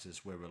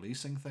practice, we're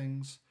releasing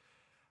things,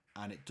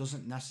 and it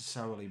doesn't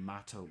necessarily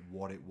matter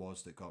what it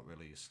was that got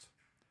released,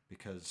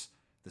 because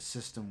the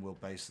system will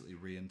basically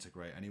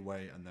reintegrate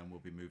anyway, and then we'll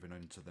be moving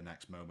into the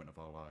next moment of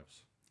our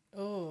lives.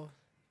 Oh,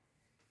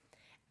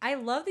 I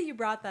love that you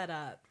brought that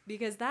up,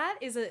 because that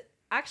is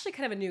actually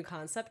kind of a new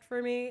concept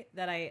for me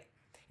it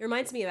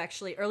reminds me of,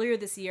 actually, earlier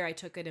this year, I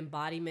took an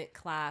embodiment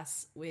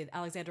class with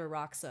Alexandra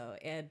Roxo,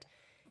 and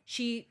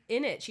she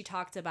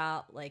talked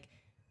about,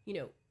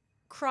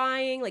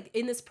 crying,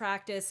 in this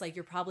practice,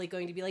 you're probably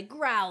going to be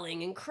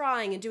growling and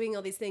crying and doing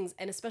all these things.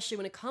 And especially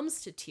when it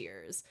comes to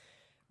tears,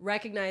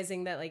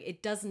 recognizing that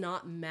it does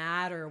not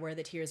matter where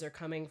the tears are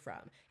coming from.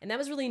 And that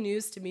was really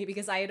news to me,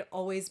 because I had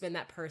always been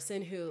that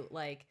person who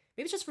maybe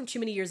it's just from too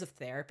many years of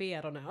therapy,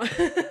 I don't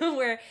know,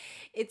 where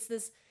it's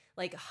this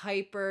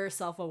hyper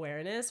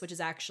self-awareness, which is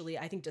actually,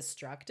 I think,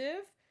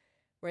 destructive,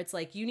 where it's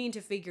you need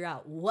to figure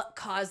out what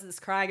caused this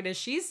crying. And as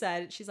she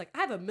said, she's I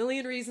have a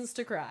million reasons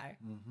to cry.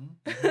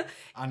 Mm-hmm.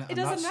 And it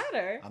doesn't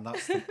matter. And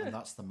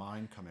that's the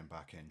mind coming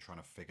back in, trying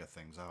to figure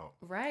things out.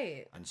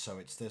 Right. And so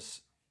it's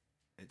this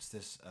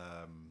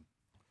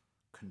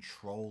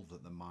control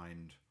that the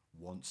mind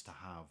wants to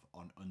have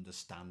on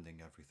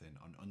understanding everything,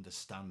 on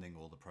understanding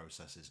all the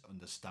processes,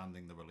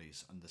 understanding the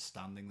release,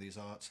 understanding these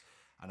arts.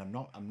 And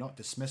I'm not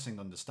dismissing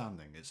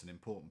understanding. It's an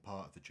important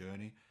part of the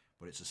journey,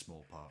 but it's a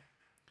small part.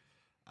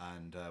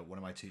 And one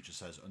of my teachers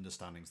says,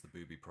 understanding's the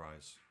booby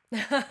prize.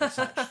 It's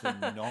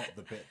actually not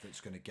the bit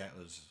that's going to get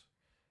us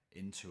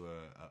into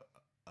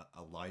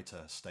a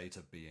lighter state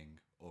of being,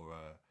 or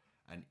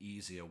an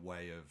easier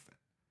way of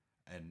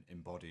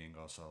embodying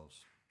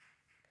ourselves.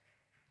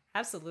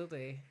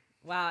 Absolutely.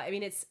 Wow. I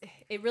mean,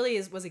 it really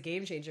was a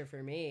game changer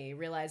for me,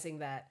 realizing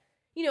that,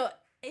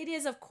 it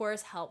is, of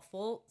course,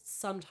 helpful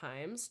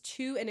sometimes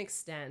to an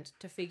extent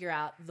to figure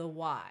out the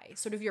why,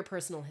 sort of your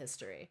personal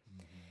history,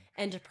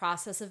 and to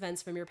process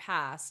events from your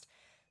past.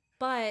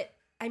 But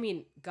I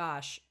mean,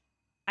 gosh,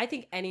 I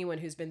think anyone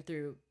who's been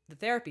through the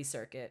therapy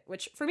circuit,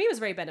 which for me was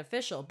very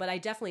beneficial, but I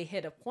definitely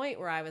hit a point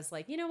where I was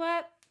like, you know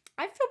what?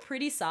 I feel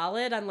pretty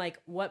solid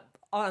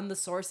on the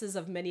sources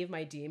of many of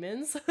my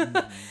demons.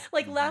 Now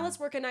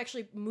let's work on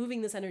actually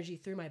moving this energy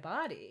through my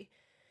body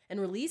and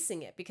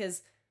releasing it,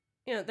 because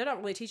they don't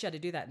really teach you how to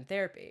do that in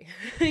therapy.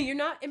 You're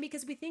not, and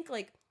because we think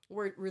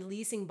we're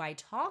releasing by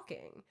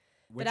talking,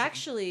 but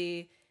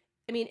actually,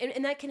 I mean,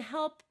 and that can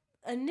help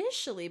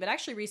initially, but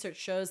actually research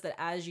shows that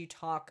as you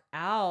talk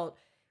out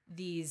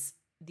these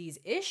these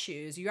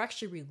issues, you're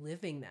actually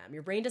reliving them.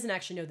 Your brain doesn't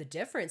actually know the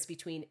difference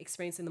between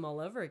experiencing them all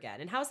over again.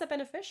 And how is that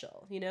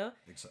beneficial, you know?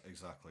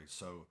 Exactly.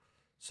 So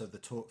the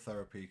talk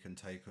therapy can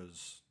take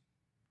us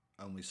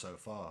only so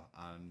far,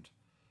 and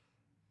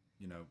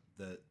you know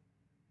the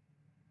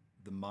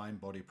mind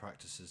body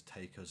practices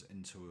take us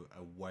into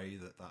a way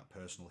that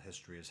personal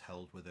history is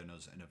held within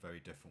us in a very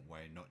different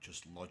way, not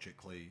just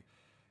logically,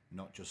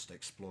 not just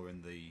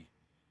exploring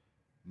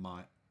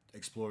my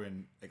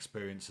exploring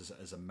experiences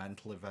as a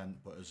mental event,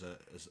 but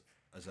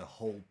as a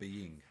whole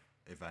being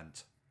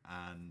event.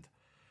 And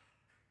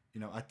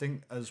I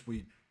think as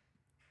we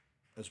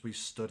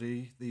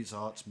study these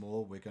arts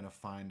more, we're going to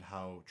find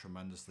how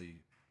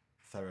tremendously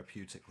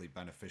therapeutically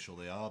beneficial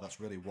they are. That's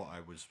really what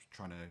I was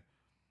trying to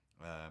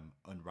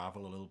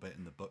unravel a little bit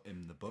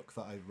in the book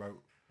that I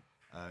wrote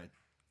a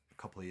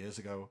couple of years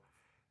ago.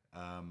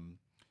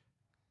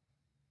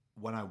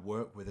 When I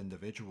work with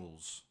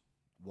individuals,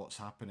 what's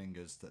happening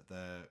is that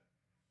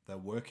they're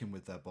working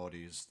with their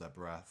bodies, their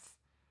breath,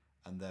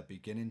 and they're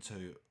beginning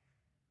to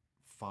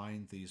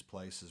find these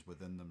places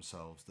within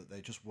themselves that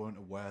they just weren't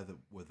aware that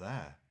were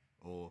there,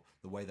 or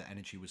the way that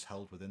energy was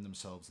held within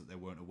themselves that they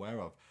weren't aware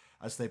of.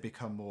 As they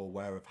become more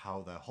aware of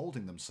how they're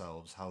holding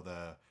themselves, how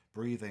they're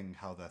breathing,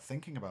 how they're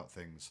thinking about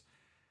things,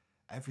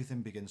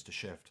 everything begins to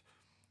shift.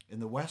 In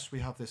the West, we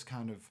have this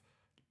kind of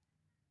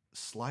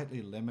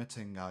slightly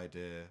limiting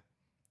idea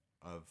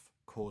of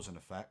cause and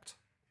effect,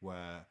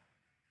 where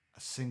a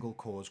single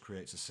cause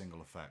creates a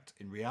single effect.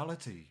 In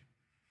reality,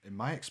 in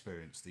my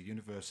experience, the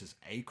universe is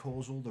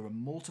acausal. There are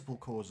multiple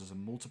causes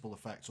and multiple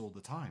effects all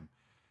the time.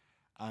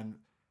 And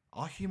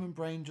our human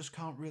brain just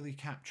can't really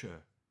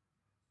capture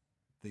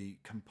the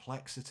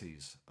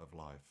complexities of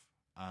life.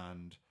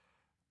 And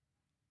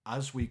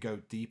as we go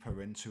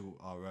deeper into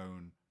our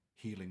own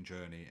healing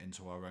journey,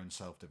 into our own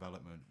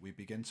self-development, we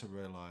begin to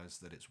realize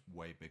that it's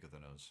way bigger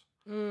than us.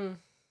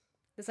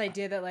 This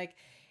idea that like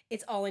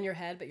it's all in your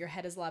head, but your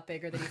head is a lot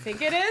bigger than you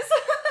think it is.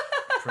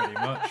 Pretty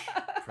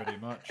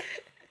much.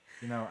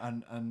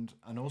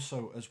 And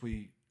also as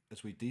we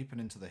deepen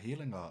into the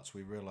healing arts,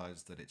 we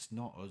realize that it's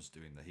not us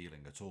doing the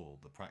healing at all.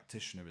 The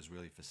practitioner is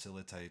really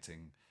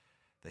facilitating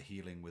the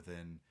healing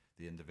within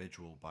the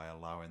individual by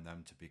allowing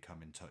them to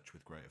become in touch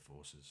with greater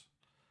forces.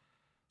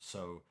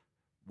 So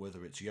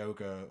whether it's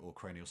yoga or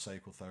cranial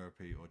sacral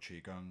therapy or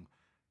qigong,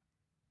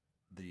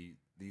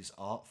 these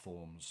art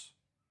forms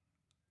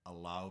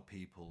allow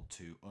people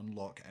to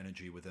unlock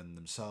energy within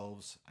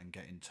themselves and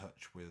get in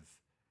touch with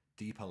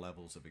deeper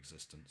levels of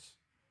existence.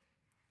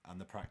 And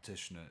the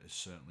practitioner is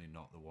certainly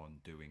not the one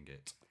doing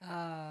it.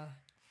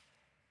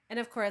 And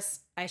of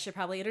course, I should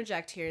probably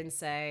interject here and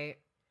say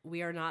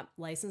we are not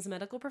licensed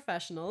medical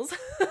professionals.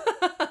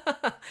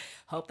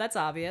 Hope that's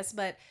obvious.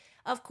 But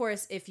of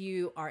course, if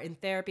you are in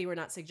therapy, we're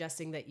not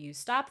suggesting that you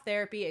stop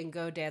therapy and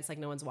go dance like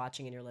no one's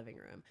watching in your living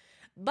room.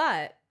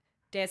 But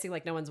dancing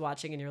like no one's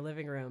watching in your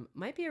living room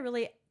might be a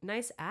really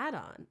nice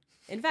add-on.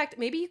 In fact,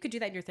 maybe you could do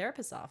that in your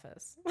therapist's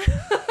office.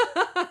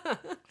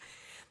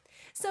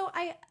 So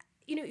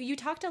you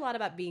talked a lot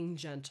about being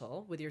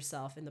gentle with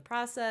yourself in the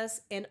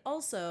process, and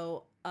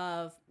also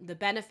of the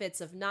benefits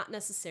of not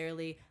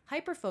necessarily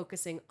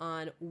hyper-focusing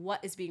on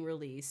what is being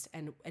released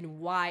and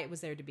why it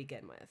was there to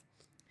begin with.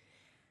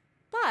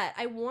 But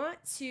I want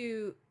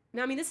to,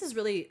 now, I mean, this is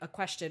really a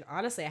question,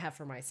 honestly, I have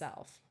for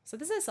myself. So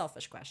this is a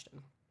selfish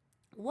question.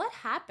 What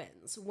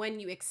happens when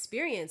you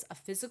experience a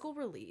physical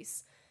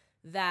release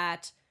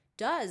that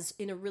does,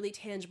 in a really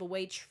tangible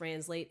way,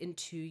 translate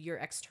into your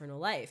external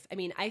life? I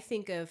mean, I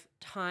think of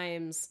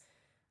times,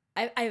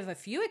 I have a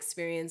few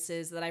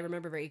experiences that I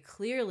remember very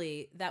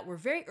clearly that were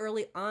very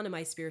early on in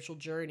my spiritual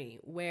journey,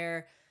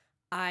 where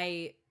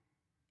I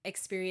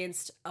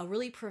experienced a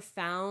really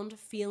profound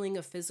feeling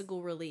of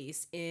physical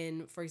release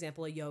in, for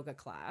example, a yoga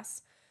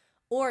class,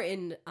 or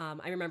in,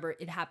 I remember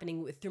it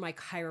happening through my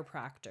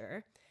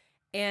chiropractor,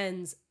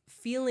 and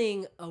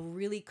feeling a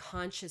really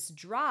conscious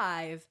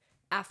drive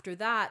after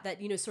that,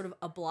 sort of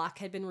a block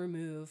had been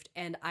removed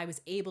and I was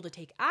able to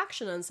take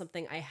action on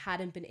something I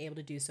hadn't been able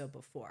to do so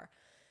before.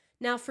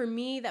 Now, for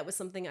me, that was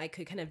something I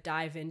could kind of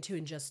dive into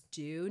and just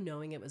do,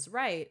 knowing it was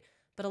right.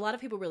 But a lot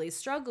of people really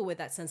struggle with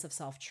that sense of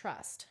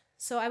self-trust.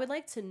 So I would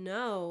like to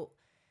know,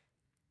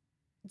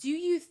 do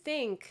you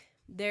think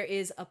there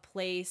is a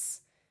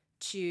place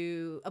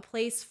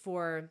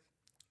for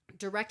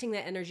directing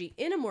that energy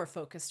in a more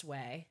focused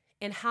way?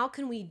 And how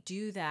can we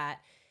do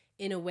that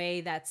in a way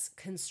that's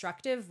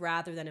constructive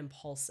rather than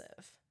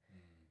impulsive?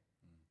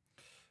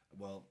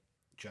 Well,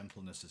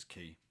 gentleness is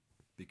key,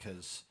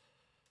 because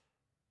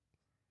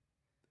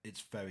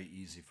it's very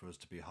easy for us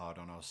to be hard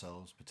on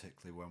ourselves,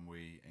 particularly when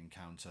we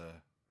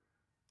encounter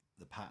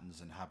the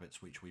patterns and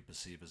habits which we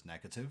perceive as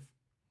negative.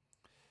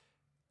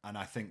 And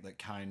I think that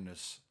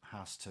kindness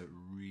has to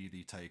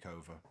really take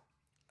over.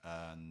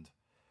 And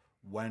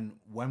when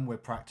we're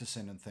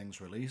practicing and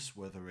things release,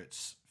 whether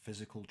it's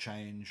physical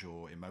change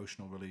or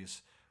emotional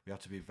release, we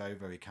have to be very,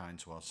 very kind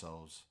to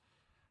ourselves.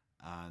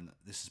 And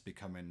this is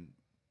becoming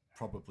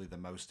probably the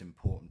most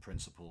important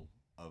principle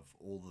of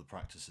all the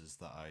practices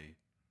that I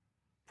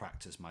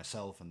practice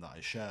myself and that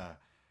I share,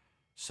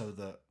 so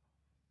that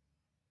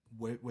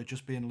we're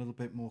just being a little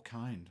bit more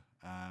kind.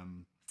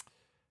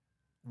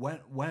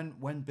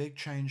 When big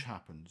change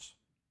happens,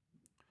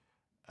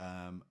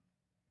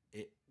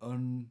 it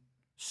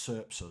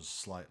usurps us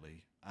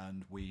slightly,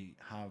 and we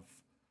have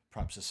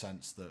perhaps a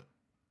sense that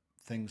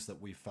things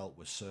that we felt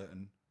were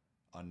certain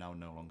are now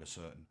no longer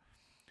certain.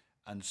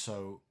 And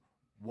so,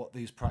 what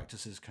these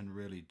practices can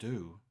really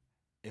do,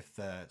 if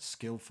they're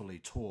skillfully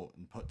taught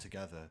and put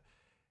together,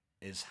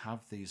 is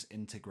have these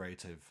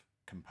integrative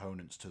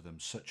components to them,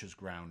 such as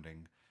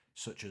grounding,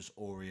 such as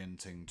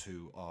orienting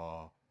to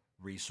our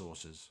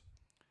resources,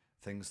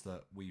 things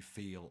that we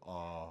feel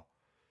are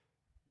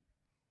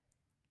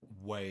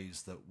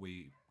ways that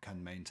we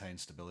can maintain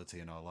stability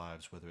in our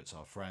lives, whether it's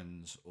our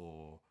friends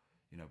or,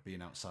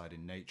 being outside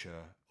in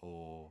nature,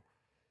 or,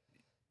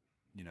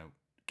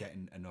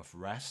 getting enough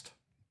rest.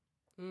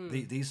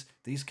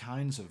 These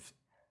kinds of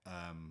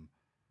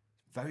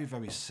very,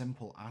 very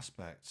simple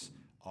aspects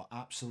are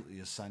absolutely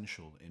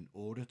essential in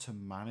order to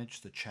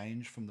manage the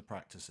change from the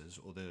practices,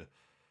 or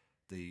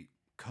the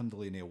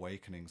Kundalini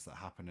awakenings that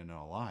happen in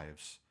our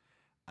lives,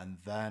 and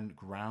then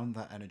ground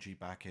that energy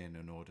back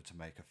in order to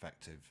make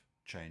effective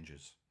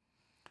changes.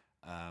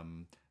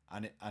 And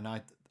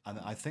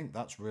I think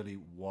that's really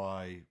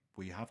why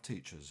we have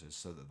teachers, is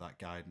so that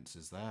guidance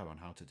is there on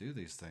how to do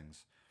these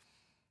things.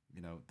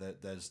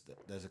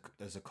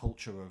 There's a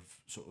culture of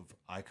sort of,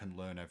 I can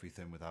learn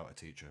everything without a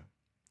teacher.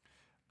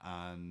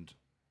 And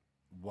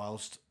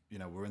whilst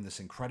we're in this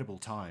incredible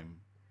time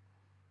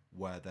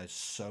where there's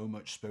so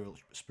much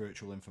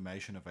spiritual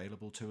information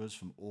available to us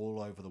from all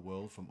over the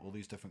world, from all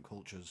these different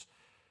cultures,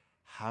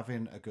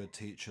 having a good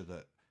teacher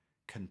that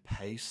can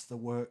pace the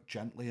work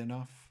gently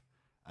enough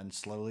and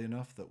slowly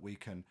enough that we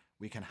can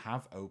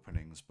have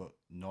openings, but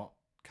not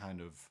kind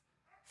of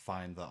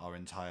find that our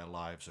entire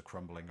lives are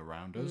crumbling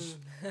around us,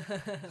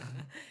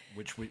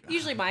 which we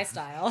usually my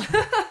style.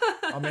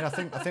 I mean, I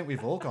think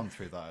we've all gone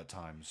through that at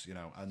times,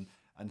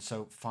 and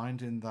so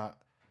finding that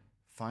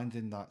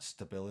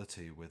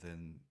stability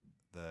within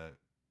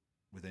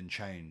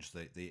change,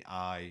 the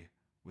eye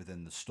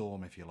within the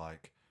storm, if you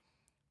like,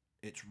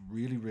 it's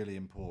really, really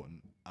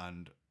important.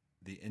 And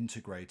the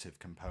integrative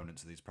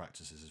components of these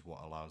practices is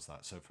what allows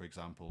that. So, for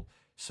example,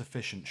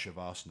 sufficient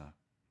shavasana,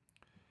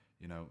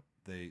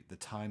 the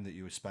time that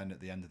you would spend at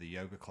the end of the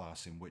yoga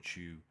class in which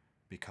you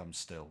become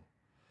still,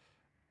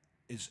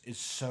 is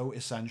so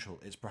essential.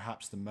 It's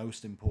perhaps the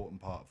most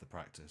important part of the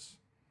practice.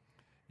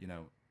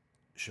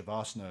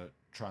 Shavasana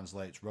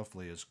translates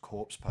roughly as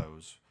corpse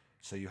pose.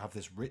 So you have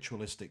this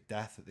ritualistic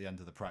death at the end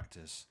of the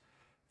practice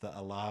that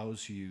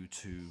allows you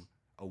to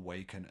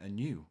awaken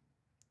anew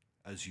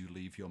as you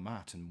leave your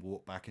mat and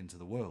walk back into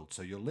the world.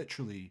 So you're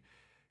literally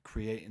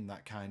creating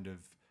that kind of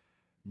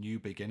new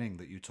beginning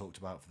that you talked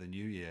about for the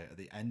new year at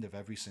the end of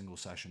every single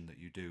session that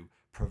you do,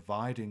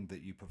 providing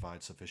that you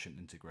provide sufficient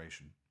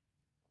integration.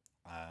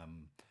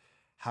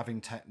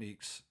 Having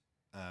techniques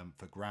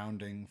for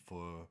grounding,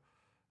 for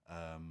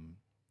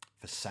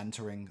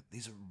centering,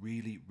 these are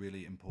really,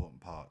 really important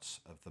parts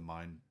of the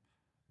mind,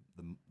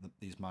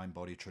 these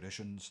mind-body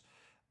traditions.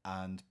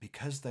 And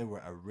because they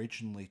were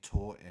originally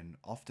taught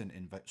often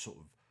in sort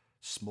of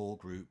small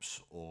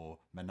groups or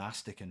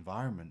monastic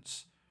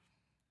environments,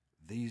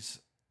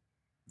 these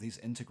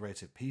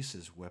integrative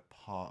pieces were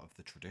part of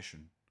the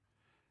tradition.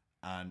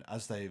 And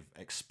as they've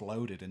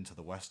exploded into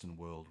the Western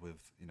world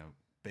with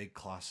big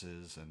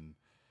classes and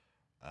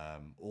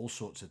all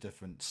sorts of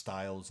different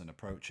styles and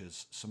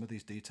approaches, some of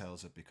these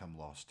details have become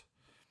lost.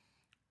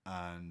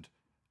 And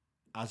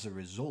as a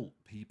result,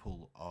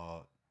 people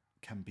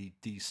can be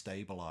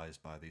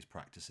destabilized by these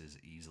practices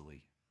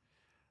easily.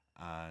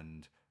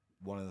 And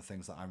one of the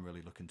things that I'm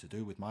really looking to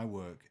do with my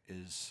work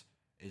is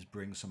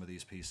bring some of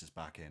these pieces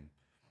back in,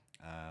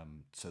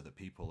 so that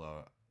people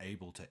are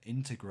able to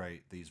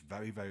integrate these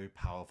very, very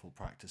powerful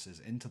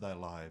practices into their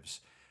lives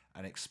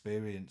and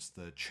experience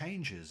the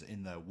changes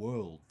in their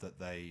world that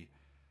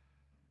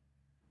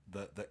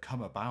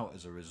come about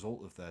as a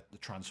result of the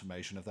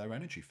transformation of their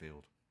energy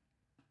field.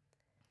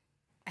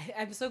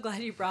 I'm so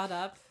glad you brought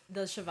up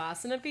the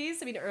Shavasana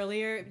piece. I mean,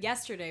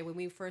 yesterday, when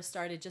we first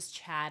started just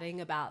chatting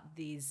about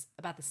this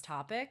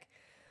topic,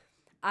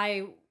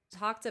 I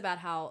talked about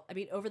how, I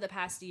mean, over the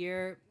past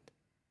year,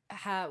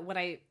 when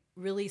I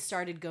really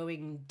started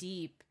going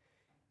deep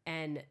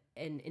and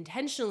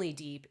intentionally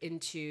deep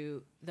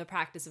into the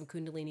practice of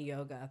Kundalini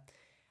yoga,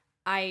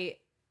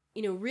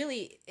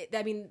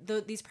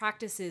 these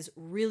practices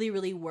really,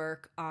 really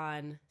work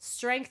on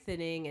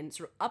strengthening and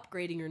sort of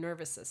upgrading your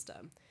nervous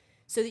system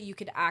so that you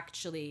could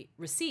actually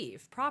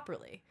receive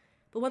properly.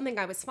 But one thing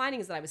I was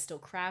finding is that I was still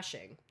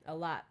crashing a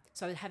lot.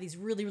 So I would have these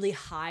really, really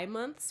high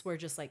months where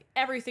just like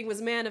everything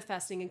was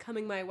manifesting and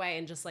coming my way,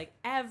 and just like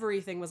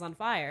everything was on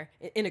fire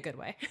in a good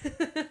way.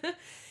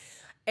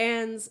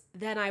 And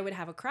then I would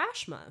have a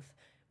crash month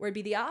where it'd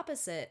be the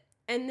opposite.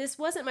 And this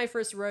wasn't my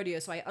first rodeo,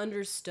 so I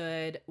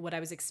understood what I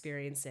was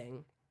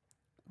experiencing.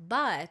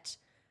 But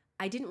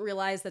I didn't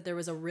realize that there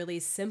was a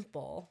really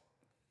simple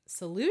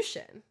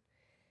solution.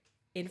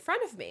 in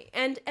front of me.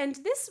 And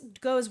this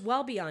goes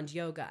well beyond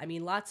yoga. I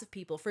mean, lots of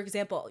people, for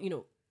example,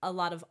 a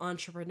lot of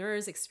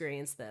entrepreneurs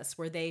experience this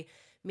where they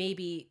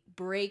maybe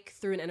break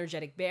through an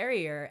energetic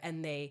barrier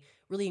and they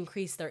really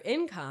increase their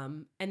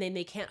income, and then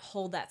they can't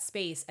hold that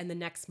space, and the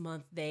next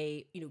month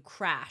they,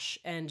 crash,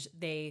 and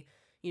they,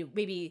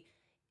 maybe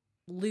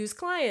lose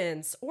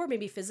clients or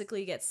maybe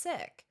physically get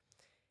sick.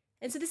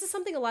 And so this is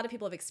something a lot of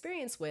people have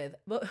experience with.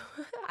 But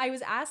I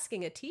was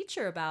asking a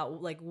teacher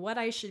about like what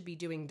I should be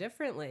doing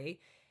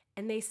differently,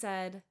 and they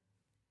said,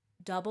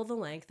 double the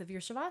length of your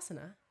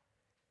Shavasana.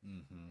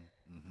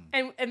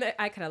 And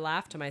I kind of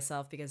laughed to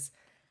myself because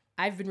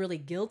I've been really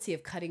guilty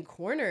of cutting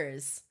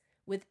corners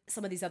with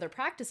some of these other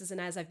practices. And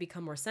as I've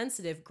become more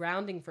sensitive,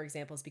 grounding, for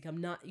example, has become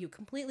not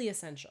completely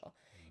essential.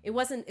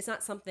 It's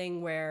not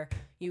something where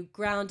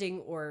grounding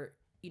or,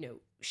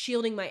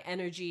 shielding my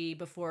energy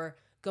before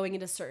going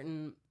into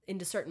certain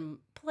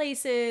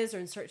places or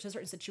to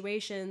certain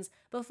situations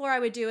before I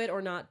would do it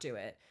or not do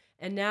it.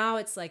 And now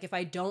it's like, if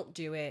I don't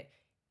do it,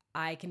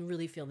 I can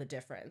really feel the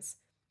difference.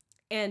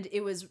 And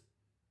it was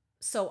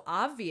so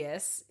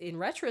obvious in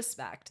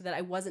retrospect that I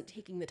wasn't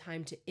taking the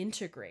time to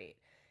integrate.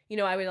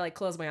 I would like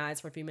close my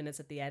eyes for a few minutes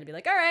at the end and be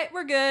like, all right,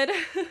 we're good.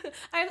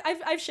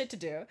 I've shit to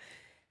do.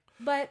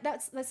 But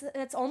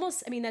that's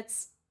almost, I mean,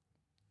 that's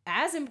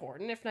as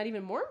important, if not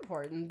even more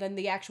important than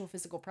the actual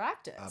physical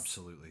practice.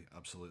 Absolutely.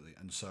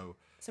 And so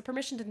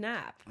permission to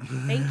nap.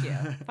 Thank you.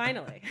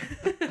 Finally.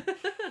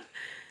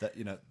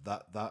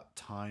 that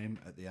time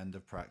at the end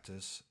of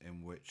practice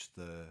in which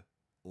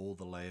all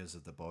the layers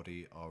of the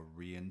body are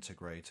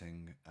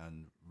reintegrating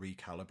and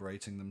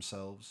recalibrating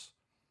themselves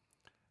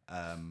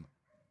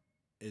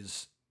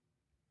is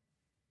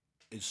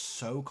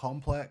so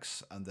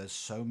complex, and there's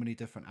so many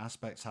different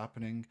aspects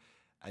happening,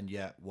 and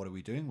yet what are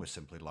we doing? We're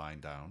simply lying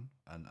down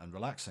and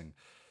relaxing.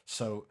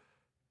 So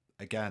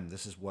again,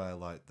 this is where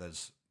like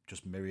there's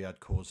just myriad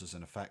causes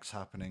and effects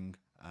happening,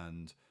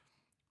 and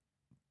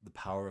the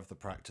power of the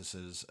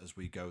practices as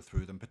we go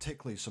through them,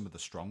 particularly some of the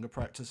stronger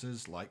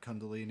practices like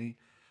Kundalini,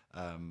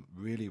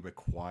 really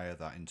require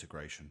that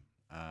integration.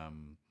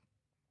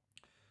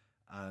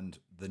 And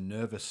the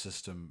nervous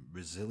system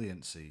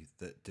resiliency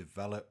that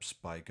develops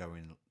by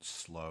going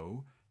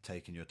slow,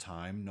 taking your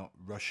time, not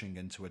rushing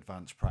into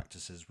advanced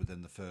practices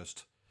within the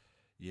first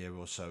year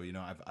or so.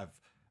 I've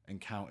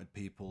encountered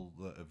people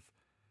that have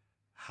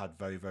had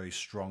very, very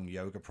strong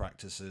yoga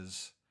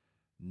practices,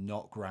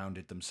 not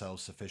grounded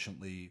themselves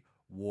sufficiently,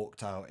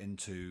 walked out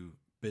into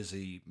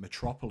busy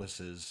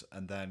metropolises,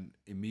 and then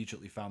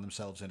immediately found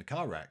themselves in a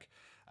car wreck.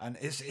 And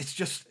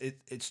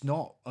it's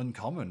not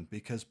uncommon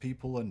because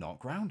people are not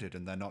grounded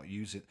and they're not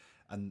using,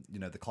 and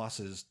the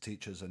classes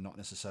teachers are not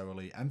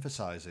necessarily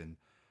emphasizing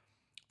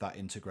that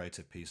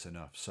integrative piece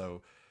enough.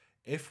 So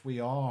if we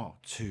are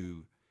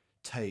to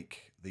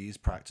take these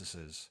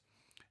practices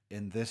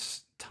in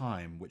this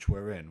time which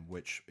we're in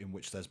which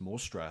there's more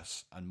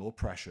stress and more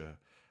pressure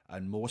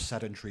and more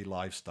sedentary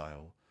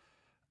lifestyle,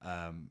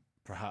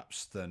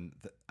 perhaps and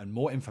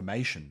more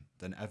information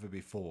than ever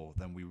before,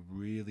 then we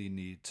really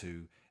need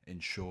to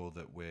ensure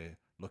that we're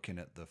looking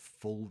at the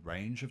full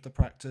range of the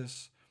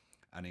practice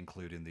and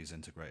including these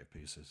integrated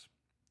pieces.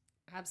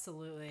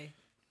 Absolutely.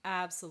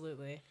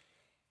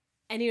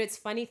 And it's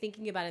funny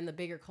thinking about it in the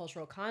bigger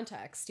cultural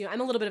context.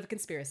 I'm a little bit of a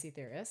conspiracy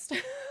theorist.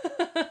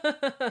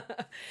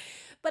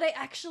 But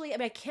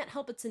I can't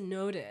help but to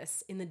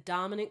notice in the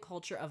dominant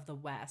culture of the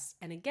West,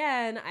 and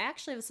again, I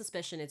actually have a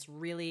suspicion it's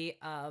really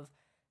of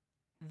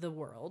the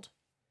world,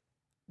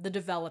 the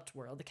developed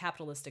world, the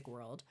capitalistic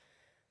world.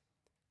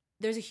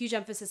 There's a huge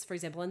emphasis, for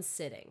example, on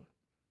sitting,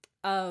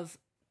 of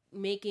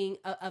making,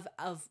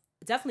 of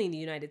definitely in the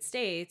United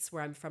States,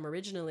 where I'm from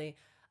originally,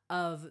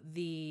 of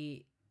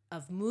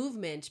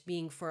movement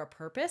being for a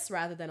purpose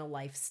rather than a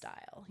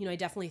lifestyle. I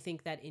definitely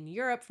think that in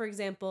Europe, for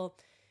example,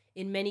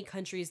 in many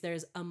countries,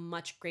 there's a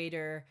much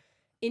greater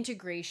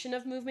integration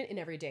of movement in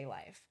everyday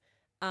life.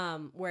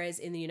 Whereas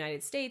in the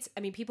United States,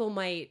 people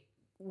might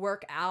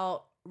work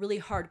out really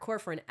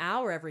hardcore for an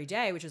hour every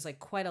day, which is like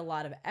quite a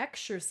lot of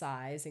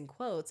exercise in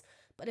quotes.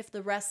 But if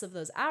the rest of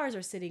those hours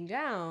are sitting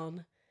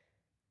down,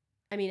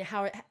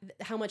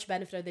 how much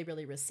benefit are they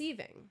really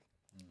receiving?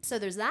 So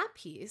there's that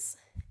piece.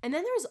 And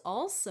then there's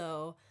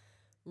also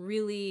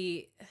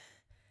really,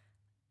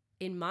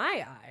 in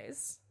my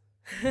eyes,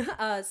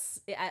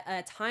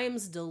 at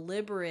times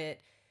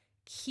deliberate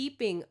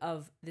keeping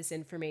of this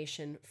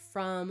information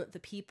from the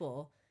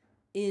people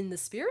in the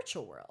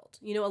spiritual world.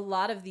 A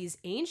lot of these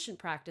ancient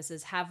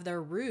practices have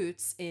their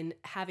roots in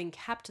having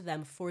kept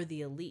them for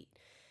the elite.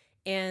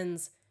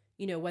 And,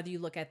 whether you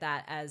look at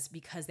that as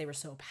because they were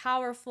so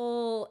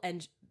powerful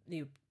and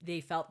they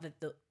felt that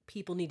the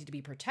people needed to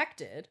be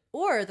protected,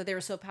 or that they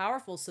were so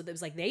powerful so that it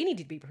was like they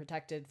needed to be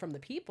protected from the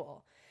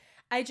people.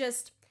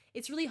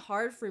 It's really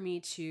hard for me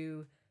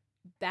to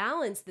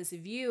balance this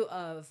view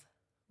of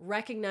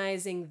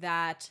recognizing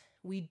that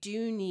we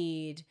do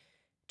need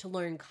to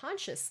learn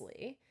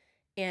consciously.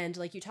 And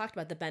like you talked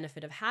about, the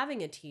benefit of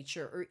having a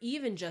teacher, or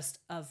even just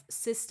of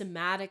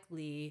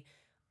systematically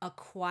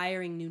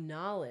acquiring new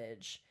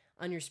knowledge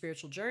on your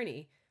spiritual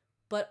journey.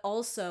 But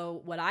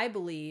also what I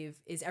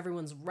believe is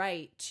everyone's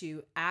right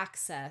to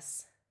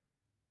access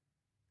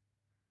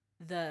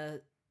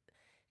their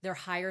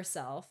higher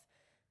self,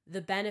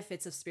 the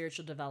benefits of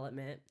spiritual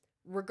development,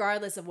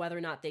 regardless of whether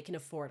or not they can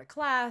afford a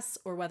class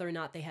or whether or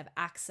not they have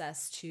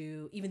access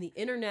to even the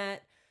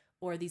internet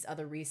or these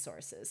other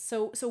resources.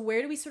 So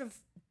where do we sort of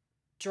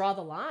draw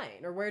the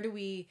line, or where do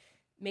we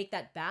make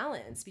that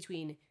balance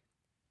between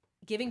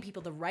giving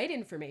people the right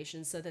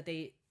information so that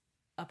they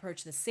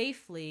approach this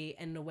safely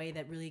and in a way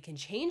that really can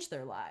change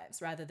their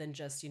lives, rather than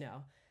just,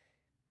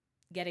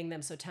 getting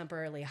them so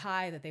temporarily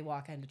high that they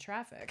walk into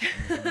traffic,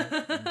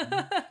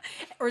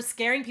 or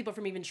scaring people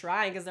from even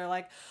trying because they're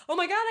like, oh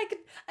my God,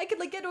 I could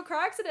like get into a car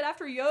accident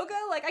after yoga.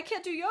 Like, I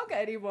can't do yoga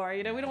anymore.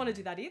 We don't want to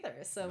do that either.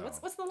 So No.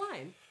 what's the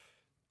line?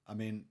 I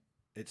mean,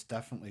 it's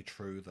definitely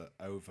true that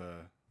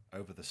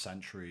over the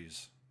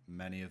centuries,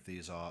 many of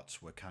these arts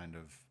were kind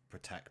of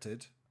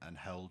protected and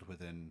held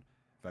within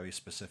very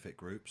specific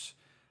groups.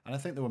 And I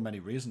think there were many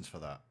reasons for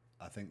that.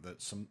 I think that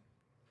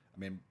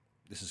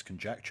this is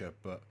conjecture,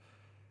 but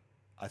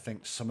I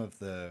think some of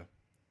the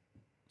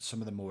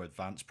more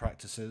advanced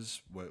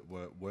practices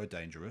were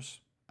dangerous,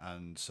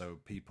 and so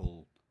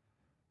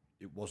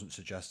it wasn't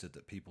suggested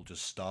that people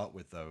just start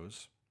with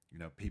those.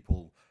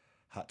 People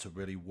had to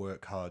really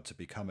work hard to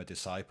become a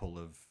disciple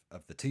of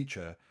the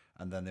teacher,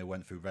 and then they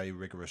went through very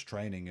rigorous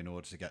training in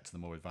order to get to the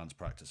more advanced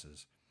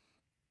practices.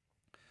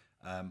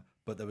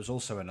 But there was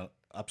also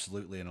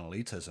absolutely an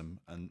elitism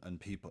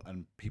and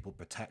people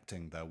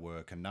protecting their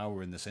work, and now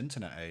we're in this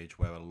internet age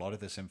where a lot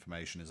of this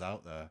information is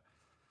out there.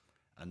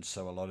 And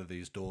so a lot of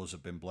these doors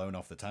have been blown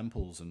off the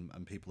temples,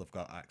 and people have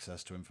got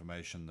access to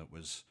information that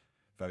was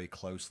very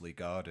closely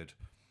guarded.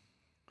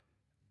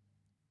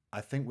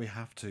 I think we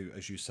have to,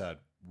 as you said,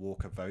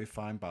 walk a very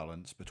fine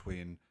balance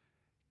between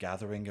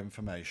gathering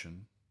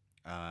information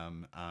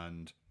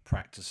and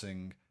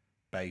practicing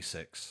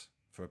basics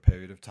for a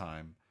period of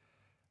time,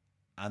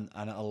 and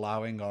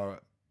allowing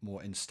our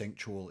more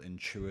instinctual,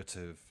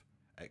 intuitive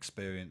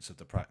experience of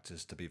the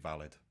practice to be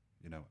valid.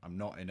 I'm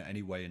not in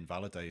any way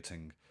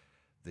invalidating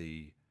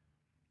the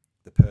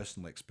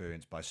personal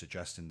experience by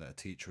suggesting that a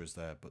teacher is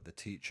there, but the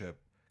teacher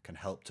can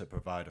help to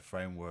provide a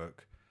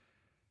framework,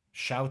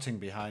 shouting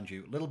behind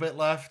you, little bit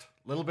left,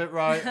 little bit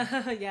right,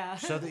 yeah,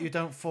 so that you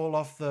don't fall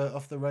off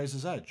the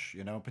razor's edge.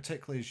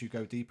 Particularly as you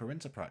go deeper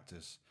into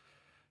practice.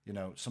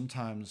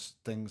 Sometimes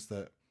things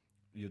that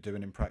you're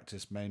doing in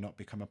practice may not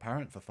become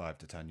apparent for 5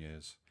 to 10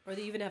 years. Or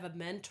they even have a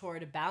mentor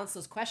to bounce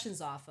those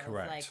questions off of.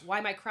 Correct. Like, why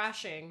am I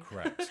crashing?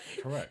 Correct.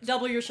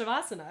 Double your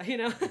Shavasana,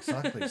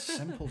 Exactly.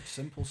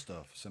 Simple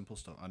stuff.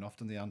 And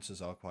often the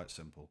answers are quite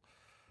simple.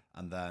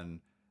 And then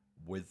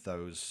with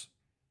those,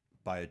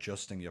 by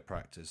adjusting your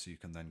practice, you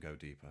can then go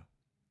deeper.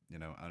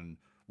 And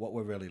what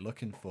we're really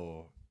looking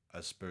for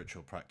as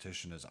spiritual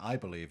practitioners, I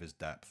believe, is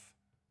depth.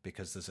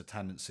 Because there's a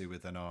tendency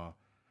within our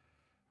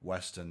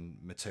Western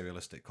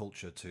materialistic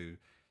culture to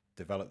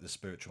develop this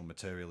spiritual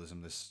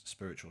materialism, this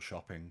spiritual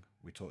shopping.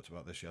 We talked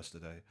about this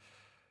yesterday,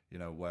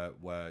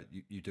 where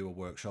you do a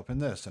workshop in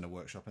this and a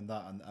workshop in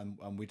that,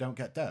 and we don't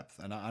get depth.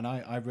 And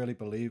I really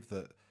believe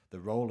that the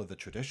role of the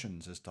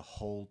traditions is to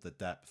hold the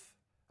depth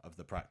of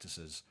the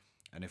practices.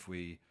 And if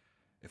we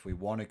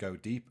want to go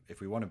deep,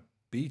 if we want to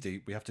be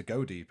deep, we have to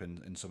go deep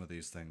in some of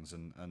these things.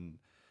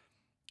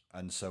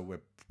 And so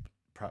we're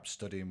perhaps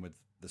studying with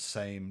the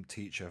same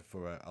teacher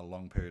for a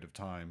long period of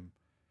time,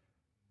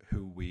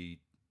 who we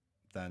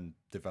then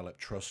develop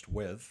trust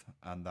with,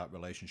 and that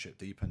relationship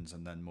deepens,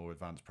 and then more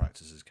advanced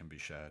practices can be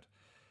shared.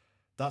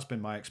 That's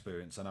been my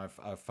experience, and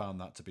I've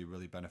found that to be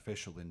really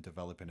beneficial in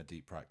developing a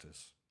deep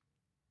practice.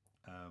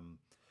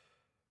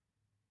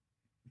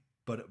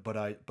 But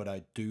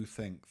I do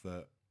think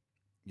that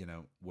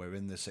we're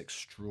in this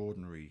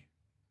extraordinary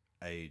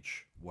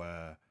age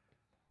where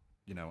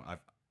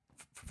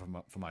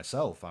for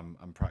myself,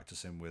 I'm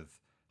practicing with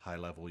high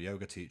level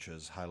yoga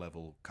teachers, high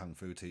level kung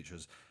fu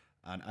teachers.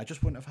 And I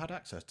just wouldn't have had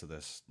access to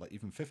this, like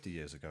even 50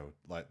 years ago,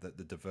 like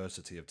the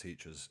diversity of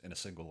teachers in a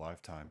single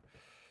lifetime.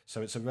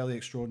 So it's a really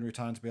extraordinary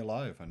time to be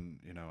alive, and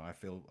I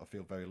feel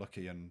very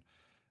lucky, and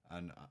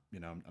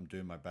I'm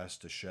doing my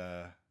best to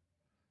share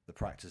the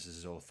practices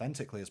as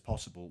authentically as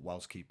possible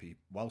whilst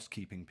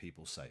keeping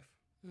people safe.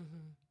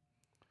 Mm-hmm.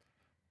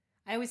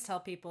 I always tell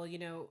people,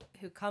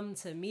 who come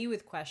to me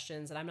with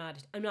questions, and I'm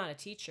not a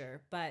teacher,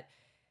 but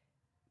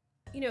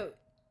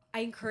I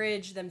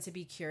encourage them to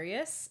be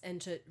curious and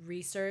to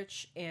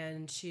research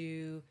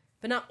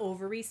but not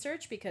over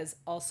research, because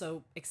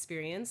also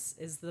experience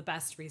is the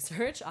best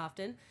research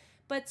often,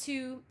 but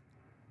to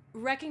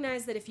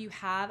recognize that if you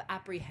have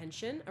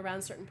apprehension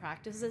around certain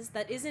practices,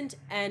 that isn't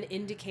an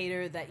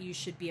indicator that you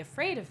should be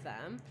afraid of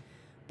them,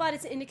 but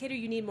it's an indicator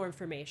you need more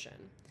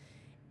information.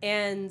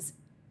 And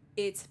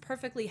it's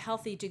perfectly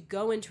healthy to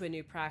go into a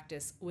new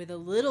practice with a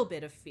little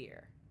bit of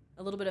fear,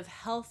 a little bit of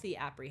healthy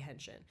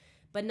apprehension,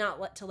 but not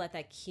let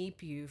that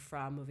keep you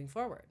from moving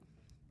forward.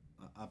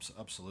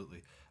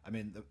 Absolutely. I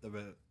mean,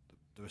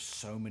 there are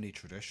so many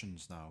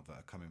traditions now that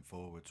are coming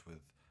forwards with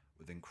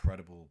with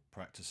incredible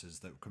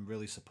practices that can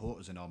really support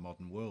us in our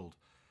modern world.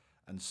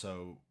 And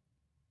so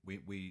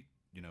we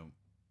you know,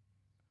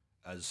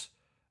 as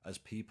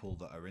people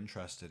that are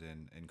interested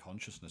in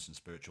consciousness and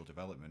spiritual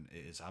development,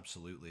 it is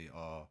absolutely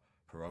our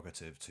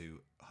prerogative to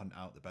hunt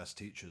out the best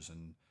teachers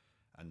and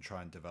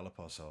try and develop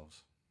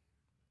ourselves.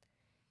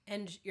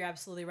 And you're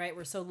absolutely right.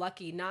 We're so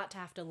lucky not to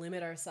have to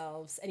limit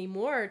ourselves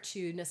anymore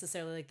to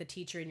necessarily like the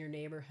teacher in your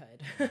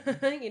neighborhood.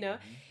 You know,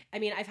 I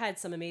mean, I've had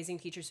some amazing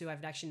teachers who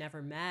I've actually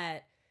never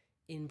met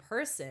in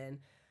person.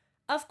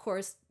 Of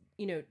course,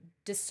 you know,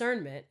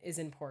 discernment is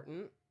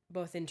important,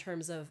 both in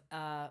terms of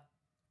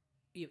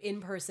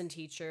in-person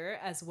teacher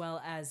as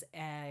well as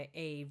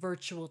a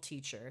virtual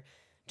teacher.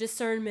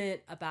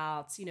 Discernment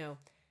about, you know,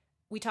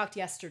 we talked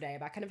yesterday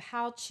about kind of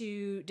how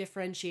to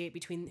differentiate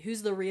between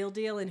who's the real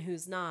deal and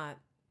who's not.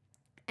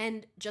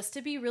 And just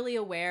to be really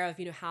aware of,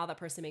 you know, how that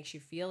person makes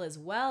you feel, as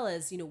well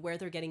as, you know, where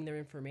they're getting their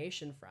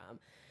information from.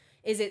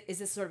 Is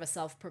this sort of a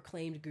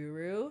self-proclaimed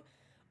guru,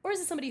 or is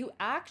it somebody who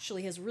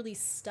actually has really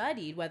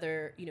studied,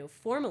 whether, you know,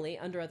 formally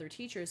under other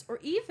teachers, or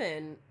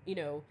even, you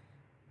know,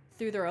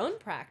 through their own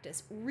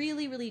practice,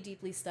 really, really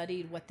deeply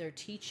studied what they're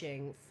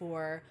teaching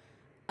for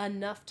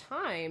enough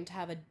time to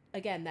have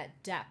again,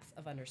 that depth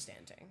of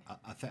understanding.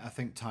 I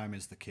think time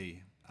is the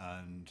key,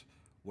 and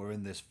we're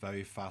in this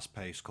very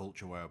fast-paced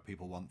culture where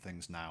people want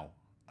things now,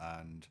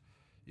 and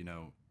you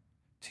know,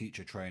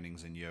 teacher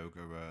trainings in yoga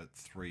are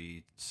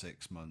 3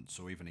 6 months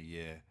or even a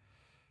year,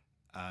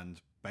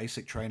 and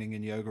basic training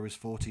in yoga is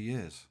 40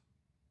 years.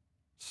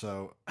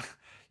 So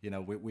you know,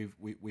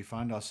 we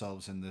find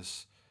ourselves in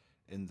this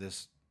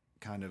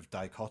kind of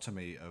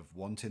dichotomy of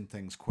wanting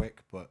things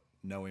quick but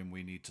knowing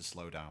we need to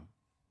slow down.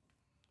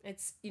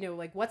 It's, you know,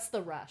 like, what's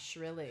the rush,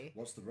 really?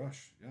 What's the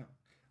rush? Yeah.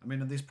 I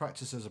mean, and these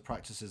practices are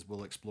practices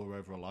we'll explore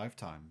over a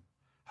lifetime,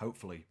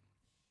 hopefully.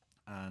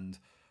 And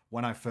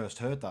when I first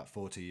heard that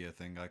 40-year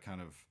thing, I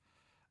kind of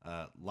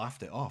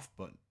laughed it off.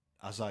 But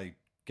as I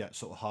get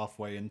sort of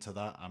halfway into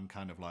that, I'm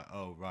kind of like,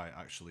 oh, right,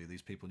 actually,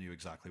 these people knew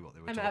exactly what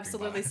they were talking about. I'm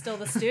absolutely still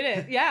the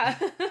student. Yeah.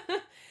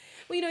 Well,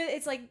 you know,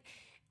 it's like,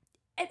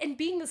 and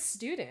being a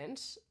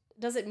student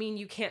doesn't mean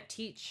you can't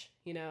teach,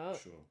 you know,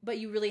 Sure. But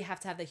you really have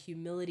to have the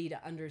humility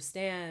to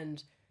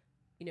understand,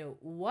 you know,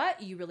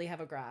 what you really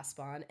have a grasp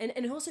on,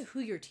 and also who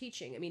you're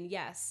teaching. I mean,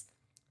 yes,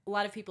 a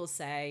lot of people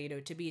say, you know,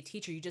 to be a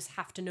teacher, you just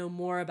have to know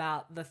more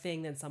about the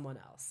thing than someone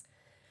else.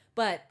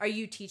 But are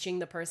you teaching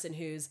the person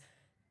who's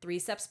 3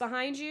 steps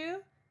behind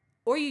you?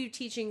 Or are you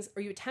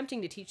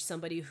attempting to teach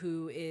somebody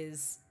who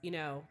is, you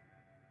know,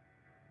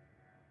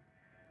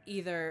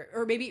 you're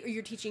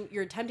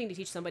attempting to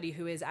teach somebody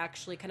who is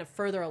actually kind of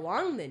further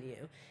along than you,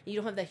 and you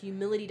don't have the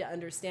humility to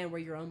understand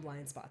where your own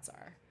blind spots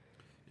are.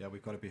 Yeah,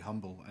 we've got to be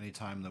humble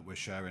anytime that we're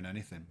sharing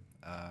anything.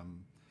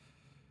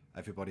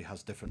 Everybody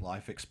has different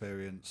life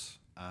experience,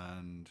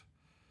 and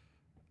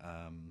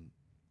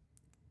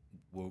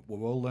we're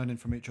all learning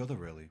from each other,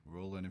 really.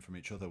 We're all learning from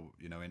each other.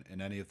 You know,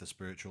 in any of the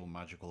spiritual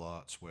magical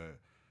arts, we're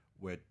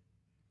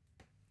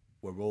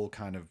all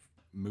kind of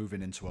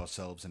moving into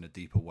ourselves in a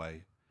deeper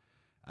way,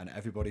 and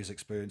everybody's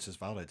experience is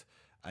valid.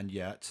 And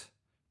yet,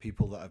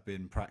 people that have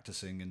been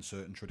practicing in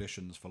certain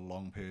traditions for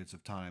long periods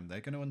of time,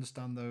 they're going to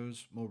understand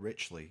those more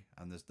richly,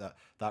 and there's that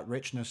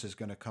richness is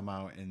going to come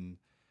out in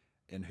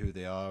who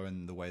they are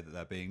and the way that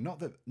they're being. Not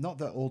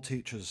that all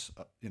teachers,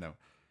 you know,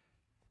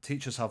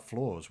 teachers have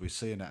flaws. We're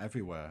seeing it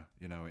everywhere.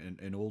 You know,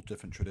 in all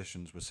different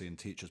traditions, we're seeing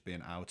teachers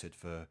being outed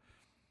for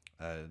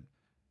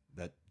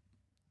that,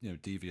 you know,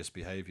 devious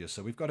behavior.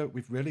 So we've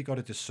really got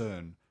to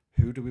discern,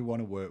 who do we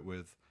want to work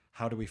with?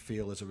 How do we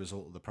feel as a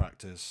result of the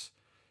practice?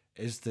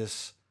 Is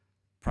this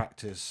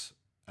practice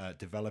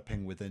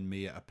developing within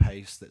me at a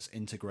pace that's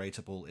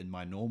integratable in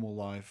my normal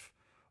life,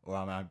 or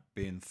am I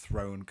being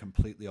thrown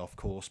completely off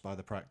course by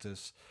the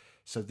practice?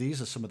 So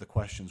these are some of the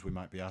questions we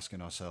might be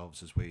asking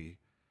ourselves as we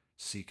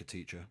seek a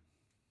teacher.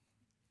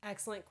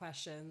 Excellent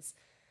questions.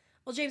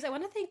 Well, James, I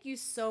want to thank you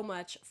so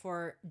much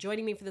for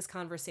joining me for this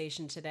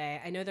conversation today.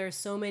 I know there are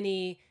so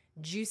many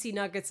juicy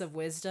nuggets of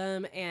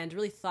wisdom and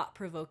really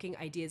thought-provoking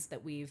ideas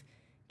that we've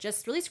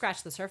just really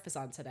scratched the surface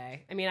on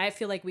today. I mean, I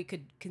feel like we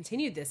could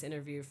continue this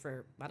interview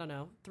for, I don't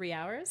know, 3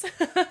 hours.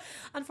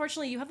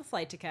 Unfortunately, you have a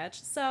flight to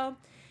catch. So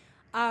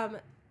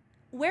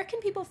where can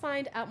people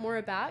find out more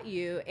about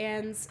you,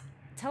 and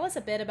tell us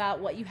a bit about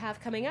what you have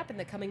coming up in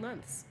the coming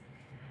months?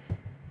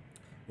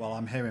 Well,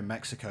 I'm here in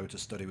Mexico to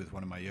study with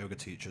one of my yoga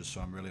teachers, so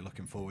I'm really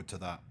looking forward to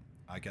that.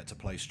 I get to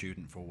play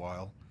student for a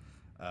while.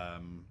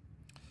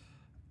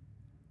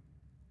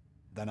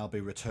 Then I'll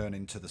be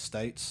returning to the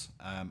States.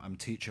 I'm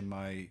teaching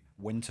my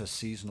winter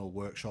seasonal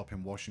workshop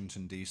in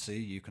Washington, D.C.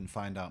 You can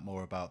find out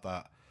more about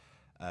that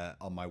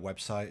on my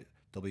website,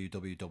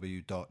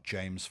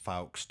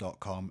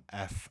 www.jamesfoulkes.com,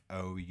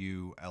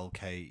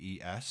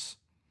 Foulkes.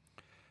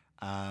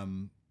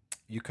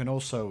 You can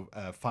also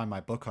find my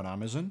book on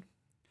Amazon.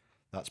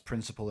 That's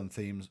Principles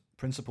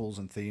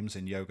and Themes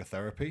in Yoga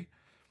Therapy.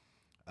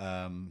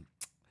 And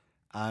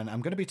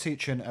I'm going to be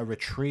teaching a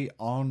retreat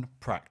on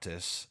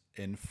practice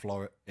in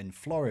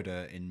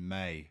Florida in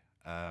May,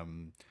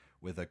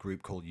 with a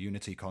group called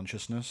Unity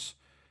Consciousness.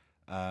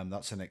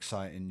 That's an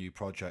exciting new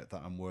project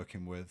that I'm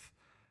working with.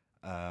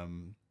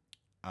 And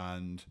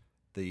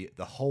the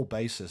whole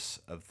basis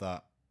of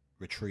that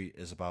retreat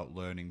is about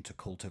learning to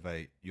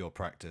cultivate your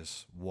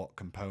practice, what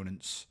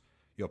components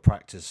your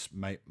practice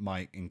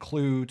might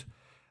include,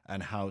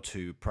 and how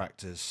to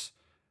practice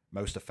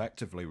most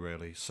effectively,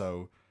 really.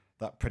 So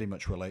that pretty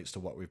much relates to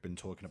what we've been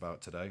talking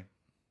about today.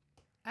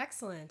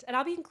 Excellent. And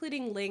I'll be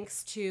including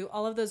links to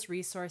all of those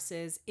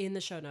resources in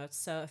the show notes.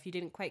 So if you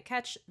didn't quite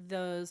catch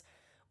those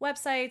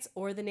websites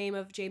or the name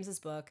of James's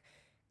book,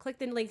 click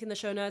the link in the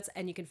show notes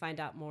and you can find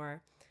out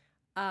more.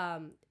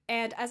 And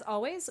as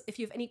always, if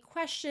you have any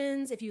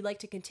questions, if you'd like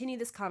to continue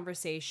this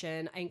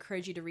conversation, I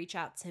encourage you to reach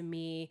out to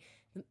me.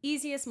 The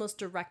easiest, most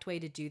direct way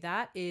to do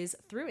that is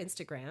through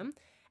Instagram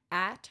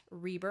at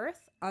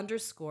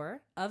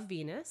rebirth_of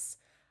Venus.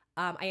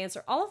 I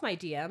answer all of my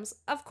DMs,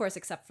 of course,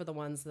 except for the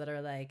ones that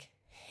are like,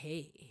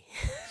 hey.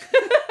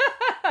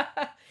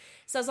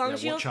 So as long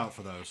as watch out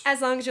for those.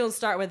 As long as you'll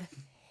start with,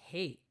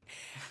 hey,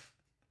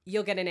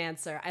 you'll get an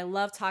answer. I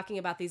love talking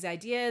about these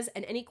ideas,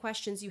 and any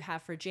questions you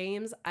have for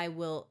James, I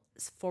will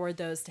forward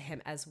those to him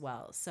as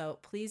well. So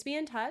please be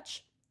in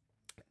touch.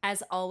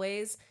 As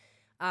always,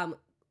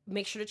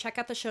 make sure to check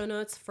out the show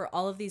notes for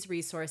all of these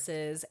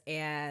resources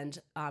and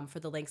for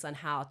the links on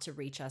how to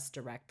reach us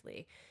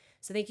directly.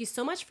 So thank you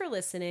so much for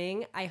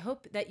listening. I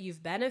hope that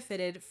you've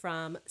benefited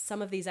from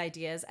some of these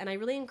ideas, and I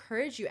really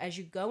encourage you as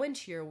you go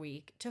into your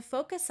week to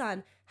focus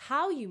on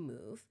how you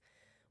move,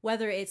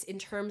 whether it's in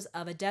terms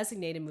of a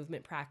designated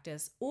movement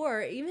practice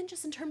or even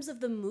just in terms of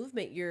the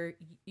movement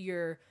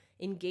you're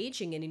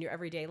engaging in your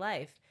everyday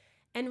life,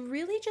 and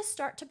really just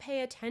start to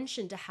pay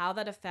attention to how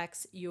that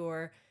affects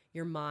your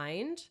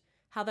mind,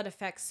 how that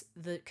affects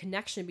the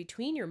connection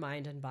between your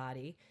mind and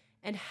body,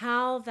 and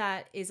how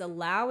that is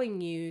allowing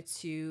you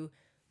to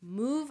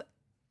move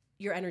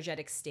your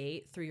energetic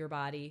state through your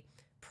body,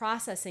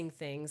 processing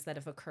things that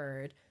have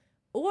occurred,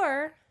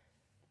 or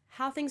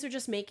how things are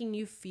just making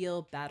you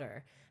feel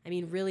better. I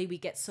mean, really, we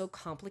get so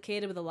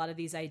complicated with a lot of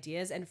these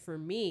ideas. And for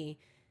me,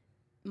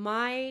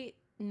 my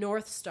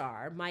North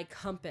Star, my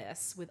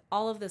compass with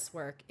all of this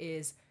work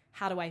is,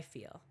 how do I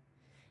feel?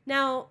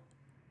 Now,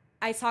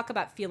 I talk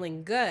about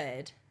feeling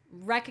good,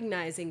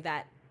 recognizing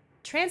that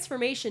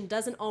transformation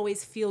doesn't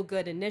always feel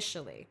good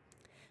initially,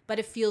 but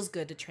it feels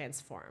good to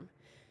transform.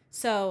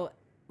 So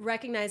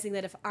recognizing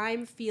that if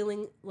I'm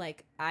feeling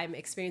like I'm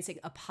experiencing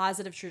a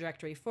positive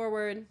trajectory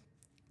forward,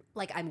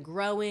 like I'm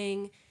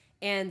growing,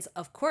 and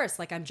of course,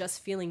 like I'm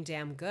just feeling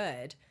damn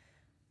good,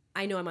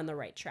 I know I'm on the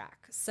right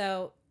track.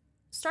 So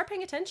start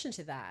paying attention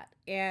to that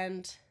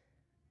and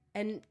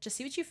just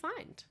see what you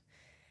find.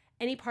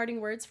 Any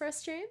parting words for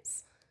us,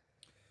 James?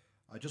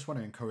 I just want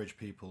to encourage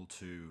people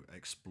to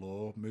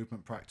explore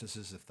movement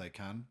practices if they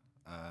can.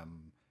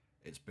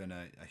 It's been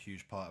a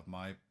huge part of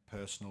my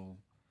personal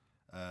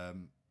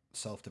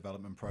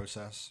self-development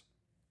process,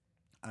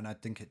 and I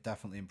think it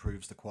definitely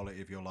improves the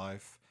quality of your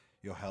life,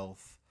 your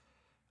health,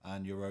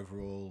 and your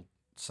overall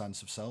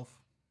sense of self.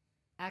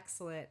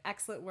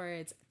 Excellent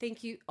words.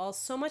 Thank you all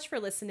so much for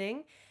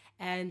listening,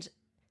 and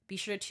be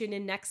sure to tune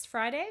in next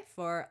Friday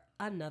for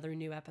another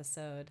new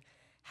episode.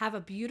 Have a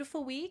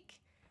beautiful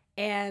week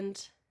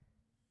and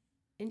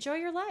enjoy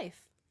your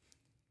life.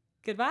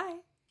 Goodbye.